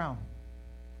 miles around,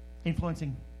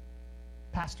 influencing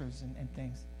pastors and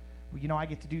things. Well, you know, I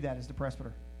get to do that as the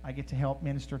presbyter. I get to help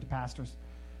minister to pastors.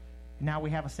 And now we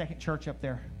have a second church up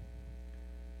there,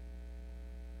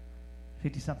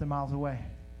 50-something miles away.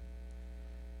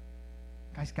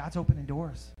 Guys, God's opening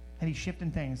doors, and he's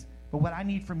shifting things. But what I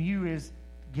need from you is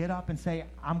get up and say,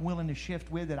 I'm willing to shift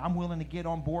with it. I'm willing to get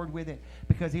on board with it,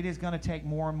 because it is going to take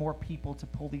more and more people to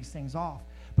pull these things off.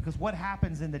 Because what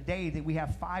happens in the day that we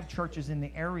have 5 churches in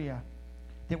the area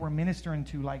that we're ministering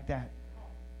to like that,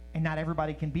 and not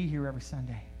everybody can be here every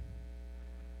Sunday.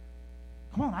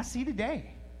 Come on, I see the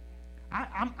day.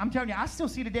 I'm telling you, I still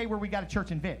see the day where we got a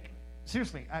church in Vic.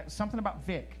 Seriously, something about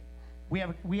Vic. We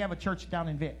have a church down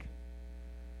in Vic.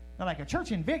 They're like, a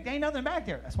church in Vic? There ain't nothing back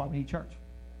there. That's why we need church.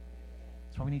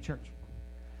 That's why we need church.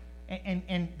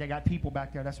 And they got people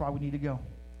back there. That's why we need to go.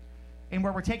 And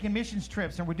where we're taking missions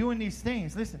trips and we're doing these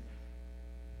things. Listen.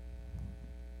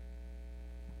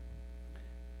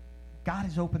 God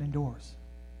is opening doors.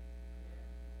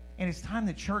 And it's time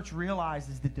the church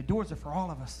realizes that the doors are for all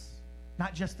of us,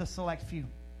 not just the select few.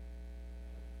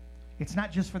 It's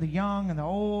not just for the young and the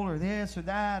old or this or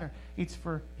that. It's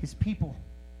for his people.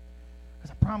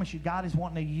 Because I promise you, God is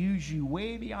wanting to use you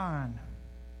way beyond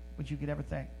what you could ever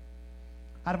think.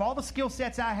 Out of all the skill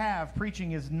sets I have,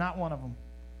 preaching is not one of them.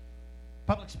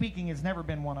 Public speaking has never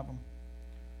been one of them.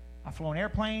 I've flown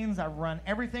airplanes. I've run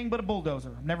everything but a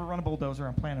bulldozer. I've never run a bulldozer.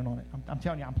 I'm planning on it. I'm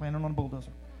telling you, I'm planning on a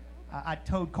bulldozer. I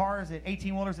towed cars at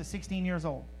 18-wheelers at 16 years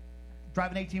old.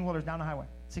 Driving 18-wheelers down the highway,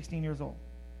 16 years old.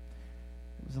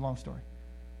 It was a long story.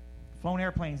 Flown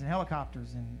airplanes and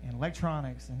helicopters and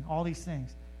electronics and all these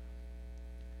things.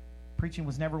 Preaching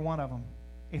was never one of them.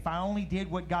 If I only did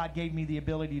what God gave me the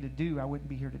ability to do, I wouldn't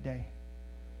be here today.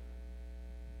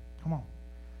 Come on.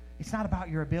 It's not about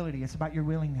your ability. It's about your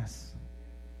willingness.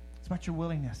 It's about your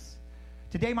willingness.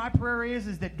 Today, my prayer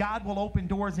is that God will open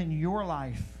doors in your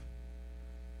life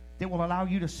that will allow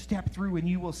you to step through, and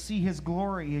you will see his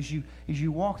glory. As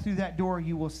you walk through that door,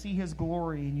 you will see his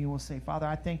glory, and you will say, Father,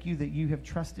 I thank you that you have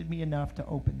trusted me enough to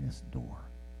open this door.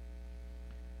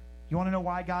 You want to know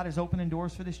why God is opening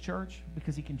doors for this church?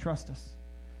 Because he can trust us.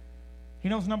 He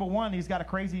knows, number one, he's got a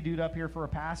crazy dude up here for a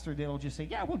pastor that'll just say,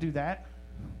 yeah, we'll do that.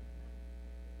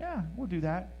 Yeah, we'll do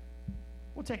that.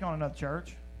 We'll take on another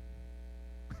church.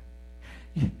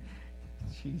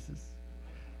 Jesus.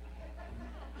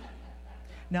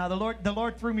 Now, the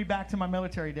Lord threw me back to my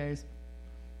military days.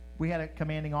 We had a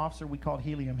commanding officer we called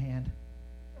Helium Hand.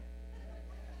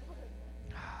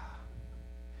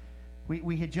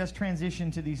 We had just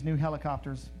transitioned to these new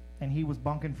helicopters, and he was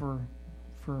bunking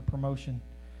for a promotion.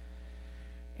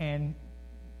 And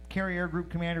carrier group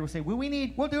commander would say,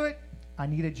 we'll do it. I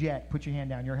need a jet. Put your hand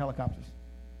down. You're helicopters.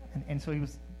 And so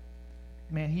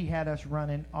he had us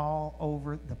running all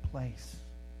over the place.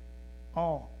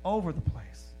 All over the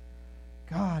place.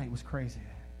 God, it was crazy.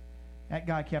 That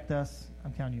guy kept us,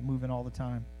 I'm telling you, moving all the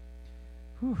time.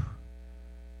 Whew.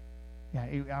 Yeah,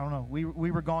 I don't know. We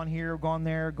were gone here, gone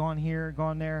there, gone here,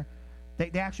 gone there.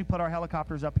 They actually put our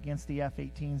helicopters up against the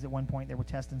F-18s at one point. They were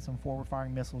testing some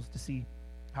forward-firing missiles to see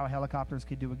how helicopters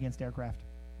could do against aircraft.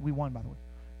 We won, by the way.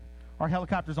 Our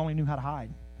helicopters only knew how to hide.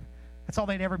 That's all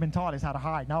they'd ever been taught is how to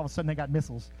hide. Now all of a sudden they got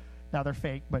missiles. Now they're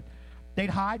fake, but they'd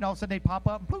hide, and all of a sudden they'd pop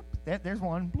up, and bloop, there's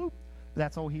one, bloop.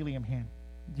 That's old helium hand.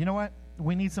 You know what?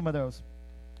 We need some of those.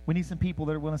 We need some people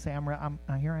that are willing to say,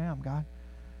 here I am, God.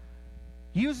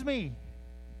 Use me.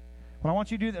 But I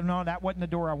want you to do that. No, that wasn't the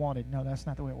door I wanted. No, that's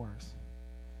not the way it works.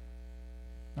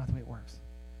 Not the way it works.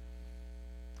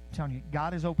 I'm telling you,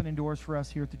 God is opening doors for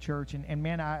us here at the church, and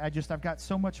man, I've got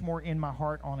so much more in my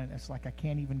heart on it. It's like I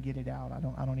can't even get it out.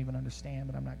 I don't even understand,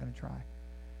 but I'm not going to try.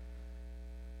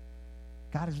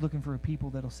 God is looking for a people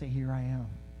that'll say, here I am.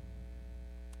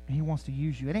 And He wants to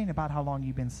use you. It ain't about how long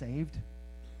you've been saved.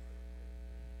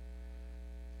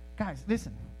 Guys,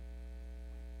 listen.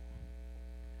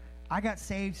 I got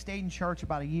saved, stayed in church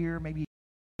about a year, maybe.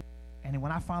 And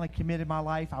when I finally committed my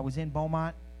life, I was in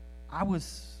Beaumont. I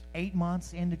was 8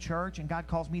 months into church, and God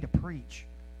calls me to preach.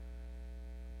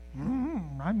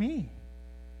 Not me.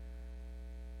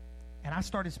 And I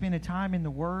started spending time in the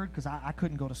Word because I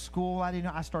couldn't go to school. I didn't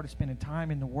know. I started spending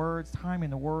time in the Word,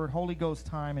 Holy Ghost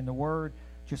time in the Word,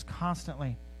 just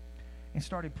constantly, and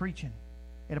started preaching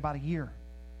in about a year.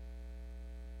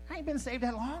 I ain't been saved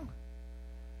that long.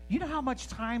 You know how much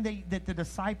time that the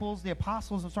disciples, the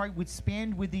apostles, would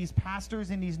spend with these pastors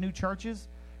in these new churches?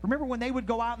 Remember when they would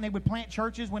go out and they would plant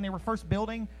churches when they were first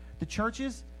building the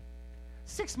churches?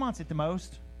 6 months at the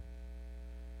most.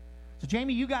 So,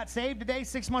 Jamie, you got saved today.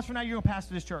 6 months from now, you're going to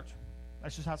pastor this church.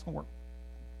 That's just how it's going to work.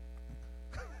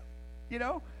 You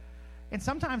know? And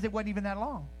sometimes it wasn't even that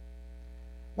long.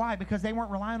 Why? Because they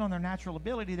weren't relying on their natural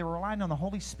ability. They were relying on the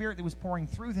Holy Spirit that was pouring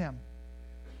through them.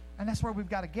 And that's where we've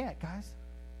got to get, guys.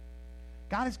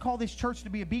 God has called this church to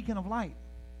be a beacon of light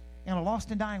in a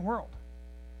lost and dying world.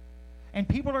 And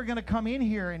people are going to come in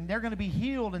here, and they're going to be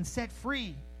healed and set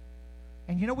free.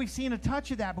 And, you know, we've seen a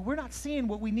touch of that, but we're not seeing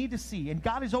what we need to see. And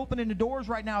God is opening the doors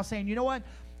right now saying, you know what?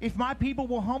 If my people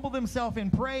will humble themselves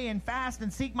and pray and fast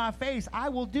and seek my face, I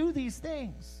will do these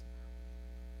things.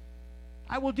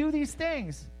 I will do these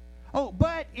things. Oh,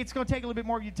 but it's going to take a little bit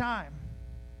more of your time.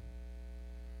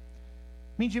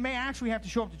 Means you may actually have to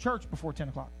show up to church before 10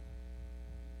 o'clock.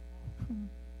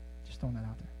 Just throwing that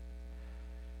out there.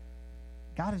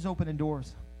 God is opening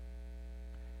doors.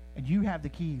 And you have the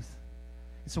keys.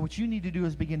 And so what you need to do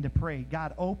is begin to pray.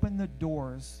 God, open the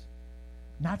doors,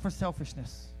 not for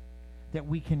selfishness, that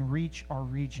we can reach our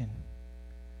region.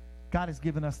 God has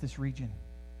given us this region.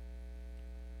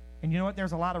 And you know what?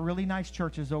 There's a lot of really nice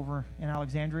churches over in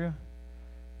Alexandria.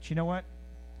 But you know what?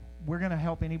 We're going to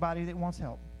help anybody that wants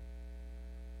help.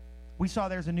 We saw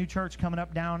there's a new church coming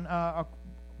up down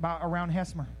about around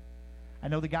Hesmer. I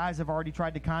know the guys have already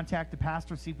tried to contact the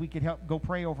pastor, see if we could help go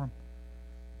pray over him.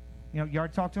 You know, you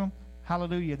already talked to him?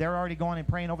 Hallelujah. They're already going and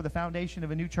praying over the foundation of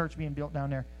a new church being built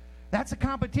down there. That's a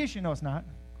competition. No, it's not.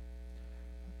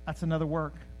 That's another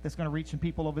work that's going to reach some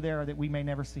people over there that we may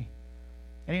never see.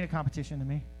 It ain't a competition to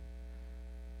me.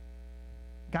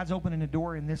 God's opening a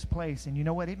door in this place, and you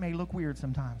know what? It may look weird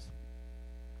sometimes.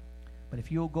 But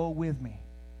if you'll go with me,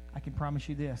 I can promise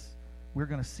you this. We're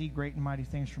going to see great and mighty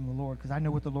things from the Lord, because I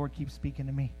know what the Lord keeps speaking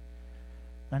to me.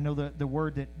 I know the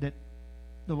word that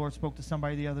the Lord spoke to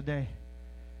somebody the other day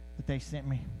that they sent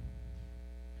me.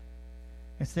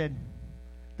 It said,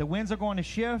 the winds are going to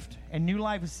shift, and new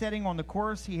life is setting on the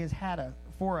course He has had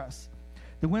for us.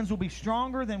 The winds will be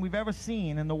stronger than we've ever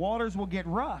seen, and the waters will get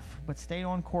rough, but stay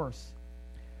on course.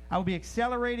 I will be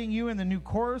accelerating you in the new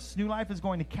course. New life is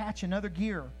going to catch another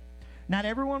gear. Not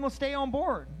everyone will stay on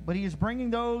board, but He is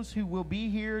bringing those who will be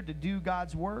here to do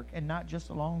God's work and not just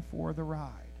along for the ride.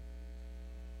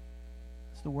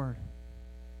 That's the word.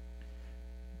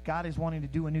 God is wanting to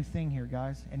do a new thing here,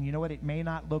 guys. And you know what? It may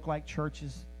not look like church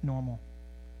is normal,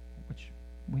 which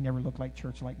we never look like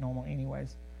church like normal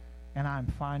anyways. And I'm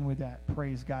fine with that.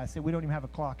 Praise God. See, we don't even have a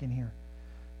clock in here.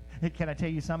 Can I tell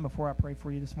you something before I pray for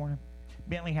you this morning?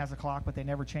 Bentley has a clock, but they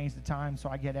never change the time, so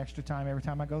I get extra time every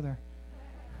time I go there.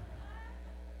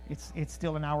 It's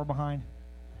still an hour behind.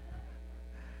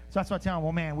 So that's why I tell them,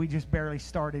 well, man, we just barely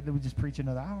started. We just preach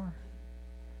another hour.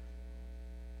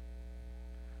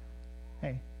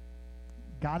 Hey,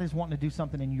 God is wanting to do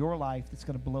something in your life that's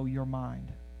going to blow your mind.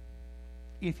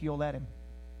 If you'll let Him.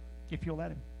 If you'll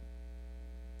let Him.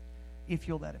 If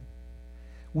you'll let Him.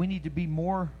 We need to be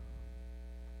more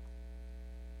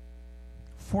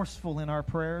forceful in our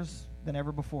prayers than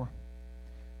ever before.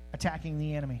 Attacking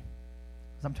the enemy.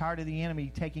 Because I'm tired of the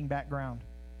enemy taking back ground.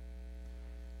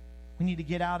 We need to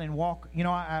get out and walk. You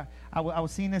know, I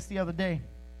was seeing this the other day.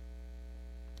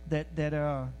 That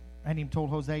I hadn't even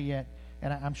told Jose yet.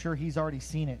 And I'm sure he's already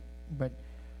seen it. But,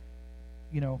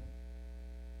 you know,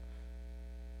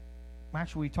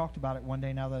 Actually, we talked about it one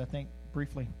day now that I think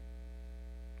briefly.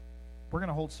 We're going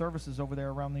to hold services over there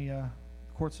around the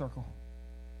court circle.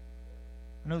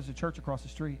 I know there's a church across the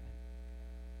street.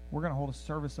 We're going to hold a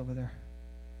service over there.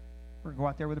 We're going to go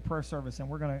out there with a prayer service, and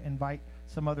we're going to invite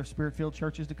some other Spirit-filled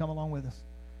churches to come along with us.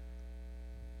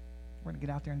 We're going to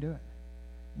get out there and do it.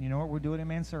 And you know what? We'll do it in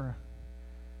Mansura.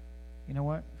 You know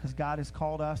what? Because God has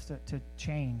called us to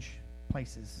change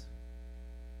places,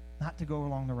 not to go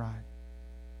along the ride.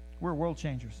 We're world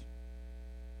changers.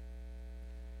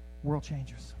 World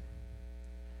changers.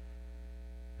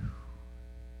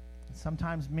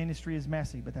 Sometimes ministry is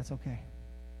messy, but that's okay.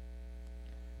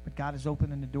 But God is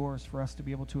opening the doors for us to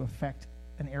be able to affect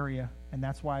an area, and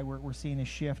that's why we're seeing a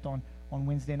shift on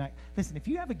Wednesday night. Listen, if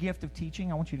you have a gift of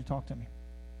teaching, I want you to talk to me.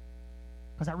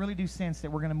 Because I really do sense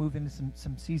that we're going to move into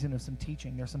some season of some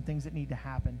teaching. There's some things that need to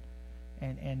happen.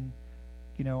 And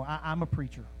you know, I'm a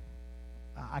preacher.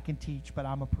 I can teach, but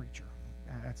I'm a preacher.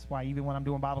 That's why even when I'm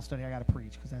doing Bible study, I got to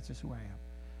preach, because that's just who I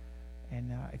am.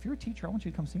 And if you're a teacher, I want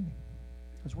you to come see me,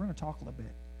 because we're going to talk a little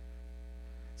bit.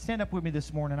 Stand up with me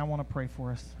this morning. I want to pray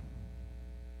for us.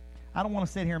 I don't want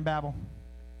to sit here and babble.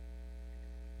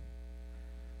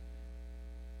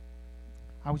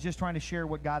 I was just trying to share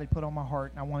what God had put on my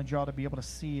heart, and I wanted y'all to be able to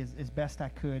see as best I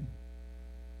could.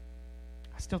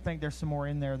 I still think there's some more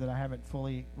in there that I haven't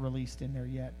fully released in there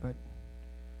yet, but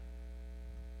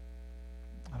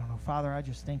I don't know. Father, I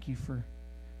just thank you for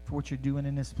what you're doing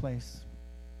in this place.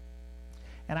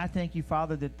 And I thank you,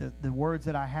 Father, that the words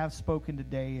that I have spoken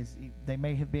today, they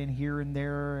may have been here and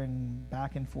there and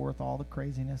back and forth, all the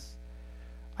craziness.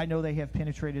 I know they have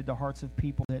penetrated the hearts of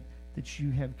people that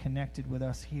you have connected with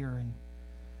us here. And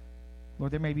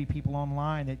Lord, there may be people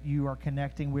online that you are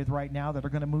connecting with right now that are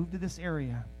going to move to this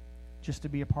area just to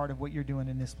be a part of what you're doing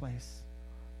in this place.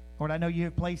 Lord, I know you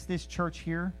have placed this church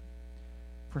here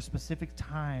for a specific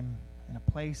time and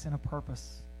a place and a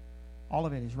purpose. All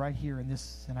of it is right here in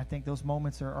this, and I think those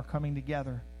moments are coming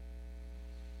together.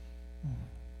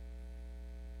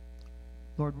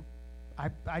 Lord,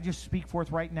 I just speak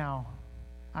forth right now.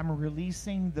 I'm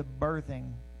releasing the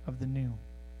birthing of the new.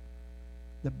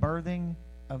 The birthing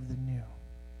of the new.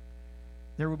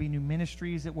 There will be new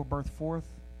ministries that will birth forth.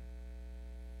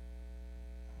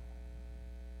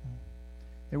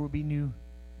 There will be new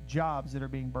jobs that are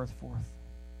being birthed forth.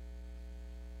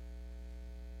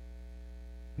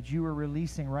 But you are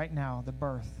releasing right now the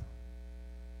birth.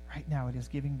 Right now it is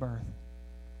giving birth.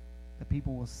 That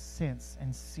people will sense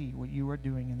and see what you are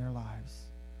doing in their lives.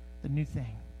 The new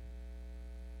thing.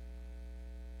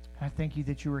 And I thank you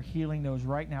that you are healing those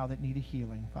right now that need a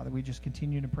healing. Father, we just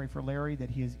continue to pray for Larry, that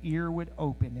his ear would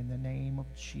open in the name of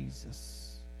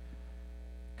Jesus.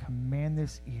 Command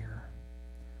this ear.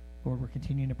 Lord, we're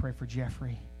continuing to pray for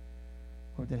Jeffrey.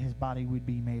 Lord, that his body would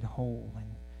be made whole. And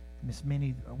Miss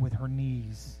Minnie with her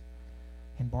knees,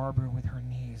 and Barbara with her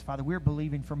knees. Father, we're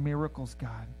believing for miracles,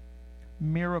 God.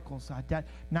 Miracles, God.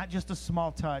 Not just a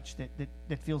small touch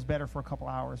that feels better for a couple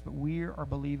hours, but we are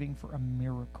believing for a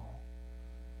miracle.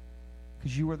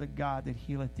 Because you are the God that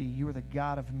healeth thee. You are the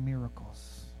God of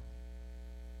miracles.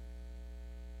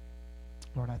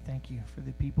 Lord, I thank you for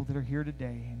the people that are here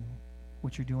today and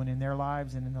what you're doing in their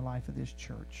lives and in the life of this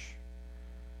church.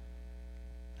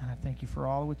 And I thank you for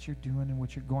all what you're doing and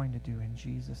what you're going to do in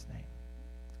Jesus' name.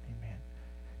 Amen.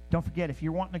 Don't forget, if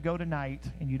you're wanting to go tonight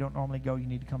and you don't normally go, you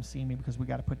need to come see me, because we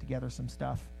got to put together some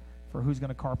stuff for who's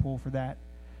going to carpool for that.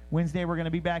 Wednesday, we're going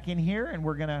to be back in here, and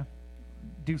we're going to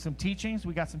do some teachings.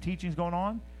 We got some teachings going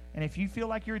on. And if you feel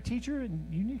like you're a teacher,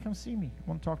 and you need to come see me, I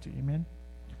want to talk to you. Amen.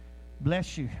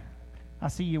 Bless you.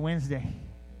 I'll see you Wednesday.